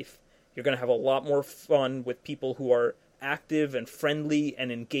real life. You're going to have a lot more fun with people who are active and friendly and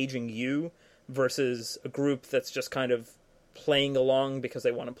engaging you versus a group that's just kind of playing along because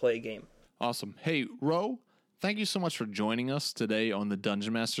they want to play a game. Awesome. Hey, Ro, thank you so much for joining us today on the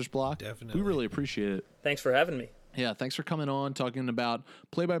Dungeon Masters block. Definitely. We really appreciate it. Thanks for having me. Yeah, thanks for coming on, talking about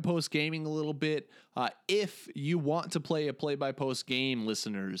play-by-post gaming a little bit. If you want to play a play-by-post game,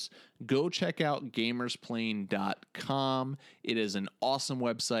 listeners, go check out gamersplane.com. It is an awesome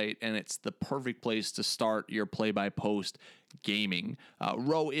website, and it's the perfect place to start your play-by-post gaming.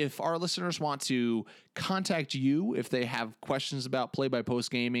 Ro, if our listeners want to contact you, if they have questions about play-by-post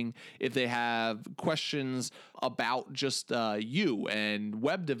gaming, if they have questions about just you and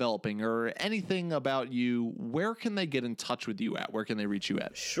web developing or anything about you, where can they get in touch with you at? Where can they reach you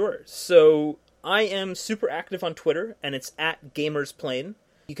at? Sure. So I am super active on Twitter, and it's at GamersPlane.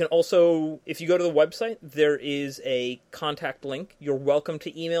 You can also, if you go to the website, there is a contact link. You're welcome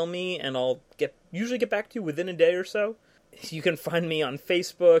to email me, and I'll usually get back to you within a day or so. You can find me on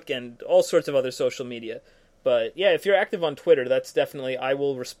Facebook and all sorts of other social media. But yeah, if you're active on Twitter, that's definitely, I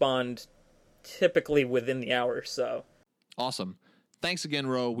will respond typically within the hour or so. Awesome. Thanks again,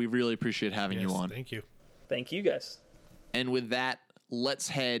 Ro. We really appreciate having you on. Thank you. Thank you, guys. And with that, let's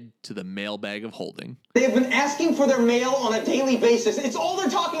head to the mailbag of holding. They have been asking for their mail on a daily basis. It's all they're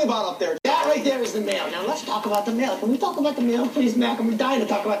talking about up there. That right there is the mail. Now let's talk about the mail. Can we talk about the mail, please, Mac? I'm dying to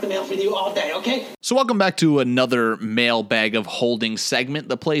talk about the mail with you all day, okay? So welcome back to another mailbag of holding segment,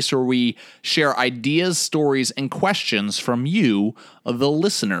 the place where we share ideas, stories, and questions from you, the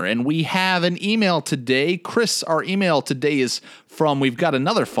listener. And we have an email today. Chris, our email today is from, we've got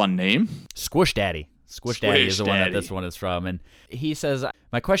another fun name. Squish Daddy. Squish Daddy is the one that Daddy. this one is from. And he says,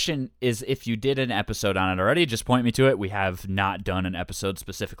 my question is, if you did an episode on it already, just point me to it. We have not done an episode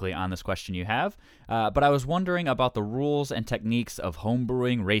specifically on this question you have. But I was wondering about the rules and techniques of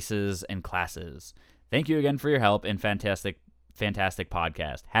homebrewing races and classes. Thank you again for your help and fantastic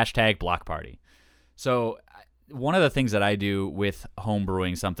podcast. Hashtag Block Party. So one of the things that I do with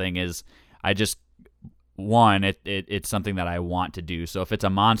homebrewing something is I just, it's something that I want to do. So if it's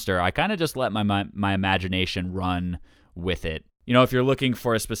a monster, I kind of just let my imagination run with it. You know, if you're looking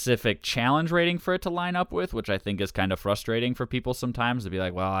for a specific challenge rating for it to line up with, which I think is kind of frustrating for people sometimes to be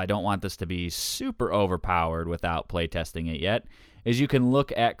like, well, I don't want this to be super overpowered without playtesting it yet, is you can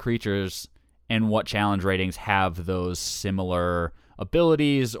look at creatures and what challenge ratings have those similar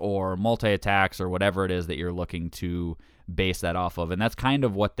abilities or multi-attacks or whatever it is that you're looking to base that off of. And that's kind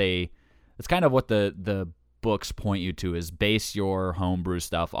of what the books point you to, is base your homebrew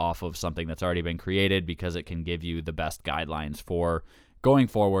stuff off of something that's already been created, because it can give you the best guidelines for going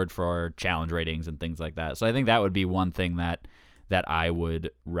forward for challenge ratings and things like that. So I think that would be one thing that I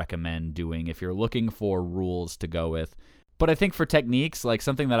would recommend doing if you're looking for rules to go with. But I think for techniques, like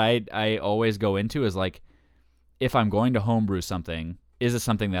something that I always go into is like, if I'm going to homebrew something, is it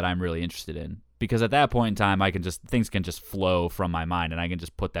something that I'm really interested in? Because at that point in time, things can just flow from my mind and I can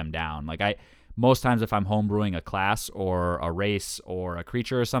just put them down. Like most times if I'm homebrewing a class or a race or a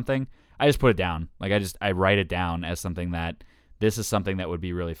creature or something, I just put it down. Like I write it down as something that this is something that would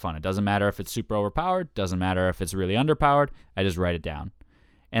be really fun. It doesn't matter if it's super overpowered, doesn't matter if it's really underpowered, I just write it down.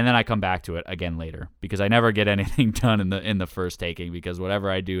 And then I come back to it again later because I never get anything done in the first taking, because whatever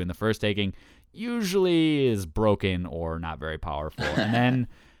I do in the first taking usually is broken or not very powerful. And then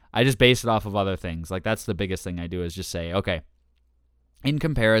I just base it off of other things. Like that's the biggest thing I do is just say, okay, in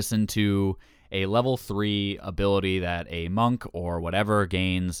comparison to a level 3 ability that a monk or whatever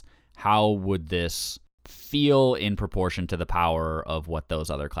gains, how would this feel in proportion to the power of what those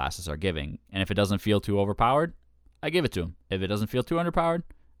other classes are giving? And if it doesn't feel too overpowered, I give it to him. If it doesn't feel too underpowered,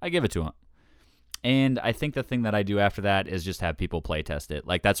 I give it to him. And I think the thing that I do after that is just have people play test it.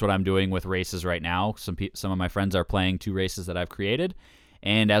 Like that's what I'm doing with races right now. Some of my friends are playing 2 races that I've created,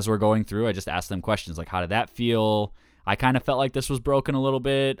 and as we're going through, I just ask them questions like, how did that feel? I kind of felt like this was broken a little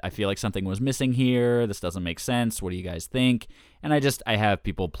bit. I feel like something was missing here. This doesn't make sense. What do you guys think? And I have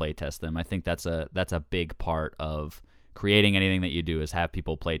people play test them. I think that's a big part of creating anything that you do is have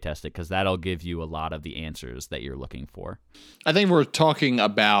people play test it, because that'll give you a lot of the answers that you're looking for. I think we're talking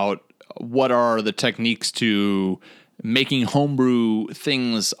about what are the techniques to making homebrew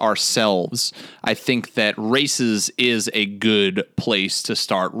things ourselves. I think that races is a good place to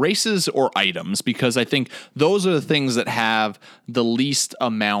start. Races or items, because I think those are the things that have the least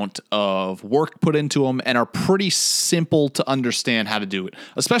amount of work put into them and are pretty simple to understand how to do it.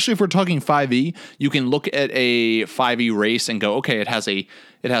 Especially if we're talking 5e, you can look at a 5e race and go, okay, it has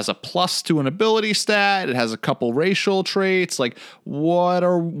a plus to an ability stat. It has a couple racial traits. Like,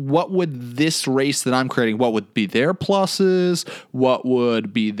 what would this race that I'm creating, what would be their pluses? What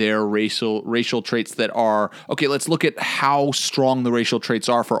would be their racial traits that are, okay, let's look at how strong the racial traits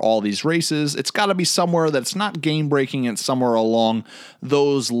are for all these races. It's got to be somewhere that's not game breaking. It's somewhere along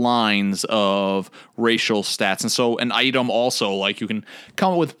those lines of racial stats. And so an item also, like you can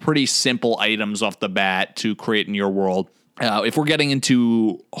come up with pretty simple items off the bat to create in your world. If we're getting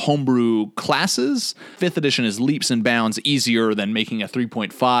into homebrew classes, 5th edition is leaps and bounds easier than making a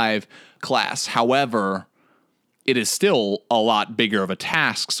 3.5 class. However, it is still a lot bigger of a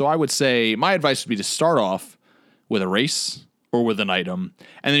task. So I would say my advice would be to start off with a race or with an item,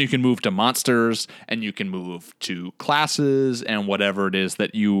 and then you can move to monsters, and you can move to classes and whatever it is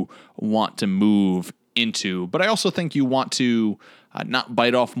that you want to move into. But I also think you want to not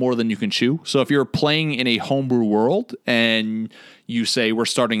bite off more than you can chew. So if you're playing in a homebrew world and you say we're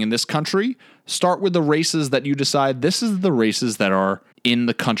starting in this country, start with the races that you decide this is the races that are in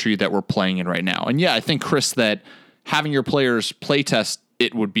the country that we're playing in right now. And yeah, I think, Chris, that having your players play test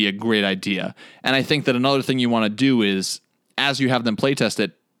it would be a great idea. And I think that another thing you want to do is, as you have them play test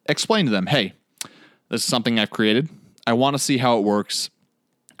it, explain to them, hey, this is something I've created. I want to see how it works.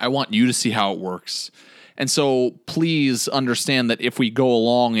 I want you to see how it works. And so please understand that if we go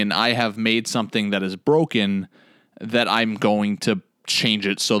along and I have made something that is broken, that I'm going to change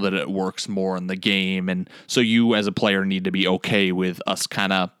it so that it works more in the game. And so you as a player need to be okay with us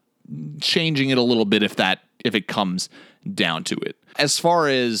kind of changing it a little bit if it comes down to it. As far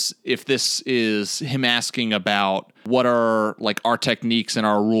as if this is him asking about what are like our techniques and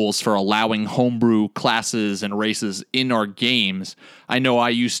our rules for allowing homebrew classes and races in our games, I know I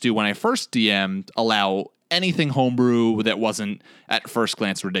used to, when I first DM'd, allow anything homebrew that wasn't at first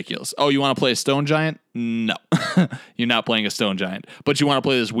glance ridiculous. Oh, you want to play a stone giant? No, you're not playing a stone giant. But you want to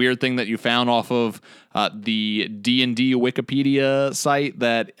play this weird thing that you found off of the D&D Wikipedia site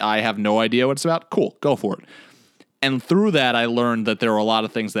that I have no idea what it's about? Cool, go for it. And through that, I learned that there were a lot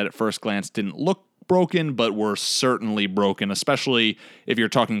of things that at first glance didn't look broken, but were certainly broken, especially if you're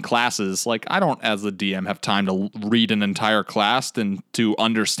talking classes. Like, I don't, as the DM, have time to read an entire class and to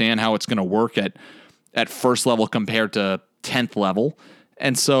understand how it's going to work at first level compared to 10th level.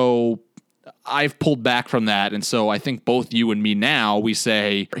 And so I've pulled back from that. And so I think both you and me now, we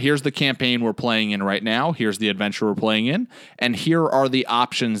say, here's the campaign we're playing in right now. Here's the adventure we're playing in. And here are the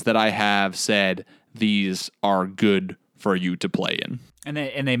options that I have said these are good for you to play in. And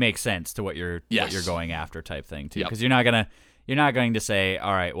they make sense to what you're going after type thing too. Yep. Because you're not going to say,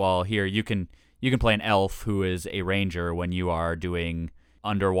 all right, well, here you can play an elf who is a ranger when you are doing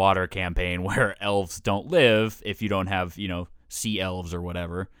underwater campaign where elves don't live if you don't have, sea elves or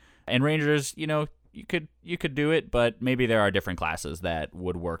whatever. And rangers, you could do it, but maybe there are different classes that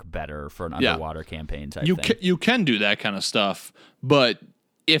would work better for an underwater campaign type thing. You can do that kind of stuff, but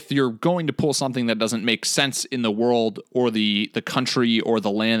if you're going to pull something that doesn't make sense in the world or the country or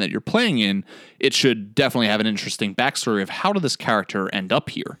the land that you're playing in, it should definitely have an interesting backstory of how did this character end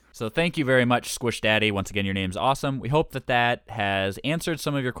up here. So thank you very much, Squish Daddy. Once again, your name's awesome. We hope that has answered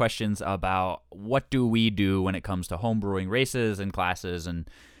some of your questions about what do we do when it comes to homebrewing races and classes and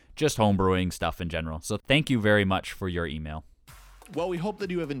just homebrewing stuff in general. So thank you very much for your email. Well, we hope that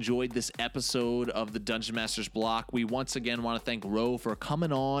you have enjoyed this episode of the Dungeon Masters Block. We once again want to thank Ro for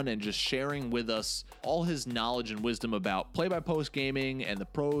coming on and just sharing with us all his knowledge and wisdom about play-by-post gaming and the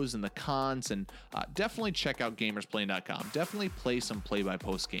pros and the cons. And definitely check out gamersplay.com. Definitely play some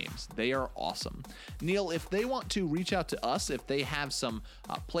play-by-post games. They are awesome. Neil, if they want to reach out to us, if they have some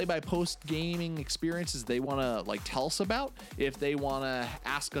play-by-post gaming experiences they want to tell us about, if they want to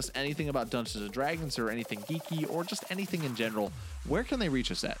ask us anything about Dungeons & Dragons or anything geeky or just anything in general, where can they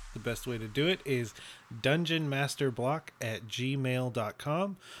reach us at? The best way to do it is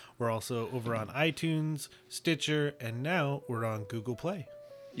dungeonmasterblock@gmail.com. We're also over on iTunes, Stitcher, and now we're on Google Play.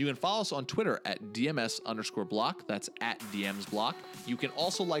 You can follow us on Twitter at DMS_block. That's at DMsBlock. You can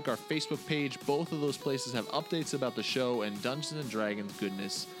also like our Facebook page. Both of those places have updates about the show and Dungeons & Dragons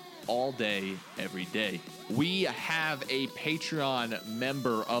goodness all day, every day. We have a Patreon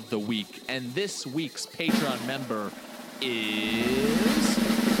member of the week, and this week's Patreon member is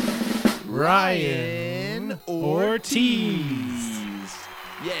Ryan Ortiz.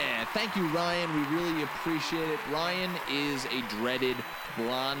 Yeah, thank you, Ryan. We really appreciate it. Ryan is a dreaded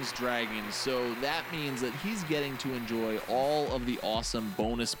bronze dragon, so that means that he's getting to enjoy all of the awesome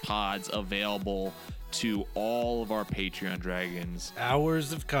bonus pods available to all of our Patreon dragons.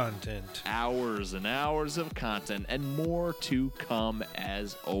 Hours of content. Hours and hours of content, and more to come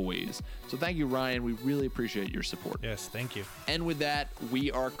as always. So thank you, Ryan. We really appreciate your support. Yes, thank you. And with that, we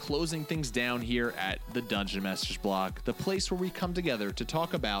are closing things down here at the Dungeon Masters Block, the place where we come together to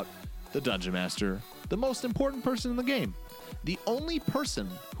talk about the Dungeon Master, the most important person in the game, the only person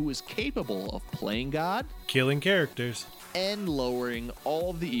who is capable of playing God, killing characters, and lowering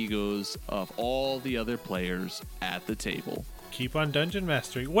all of the egos of all the other players at the table. Keep on dungeon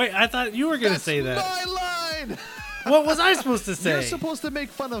mastering. Wait, I thought you were going to say that. That's my line! What was I supposed to say? You're supposed to make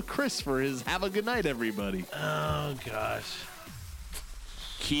fun of Chris for his "Have a good night, everybody." Oh, gosh.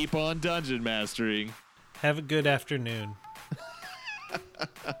 Keep on dungeon mastering. Have a good afternoon.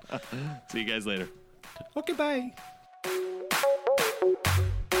 See you guys later. Okay, bye.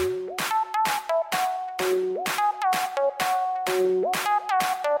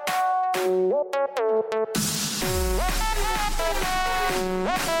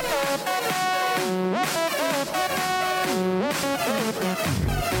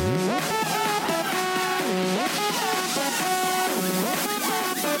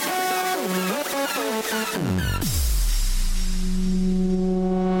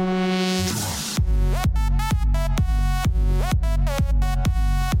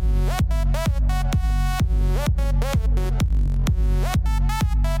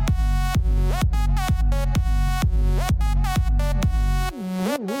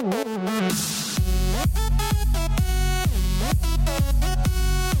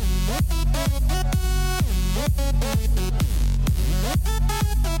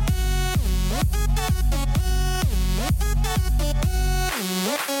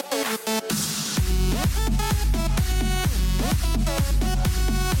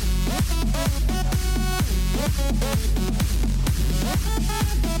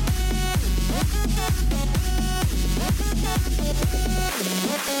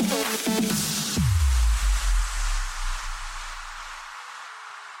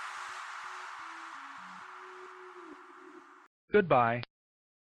 Goodbye.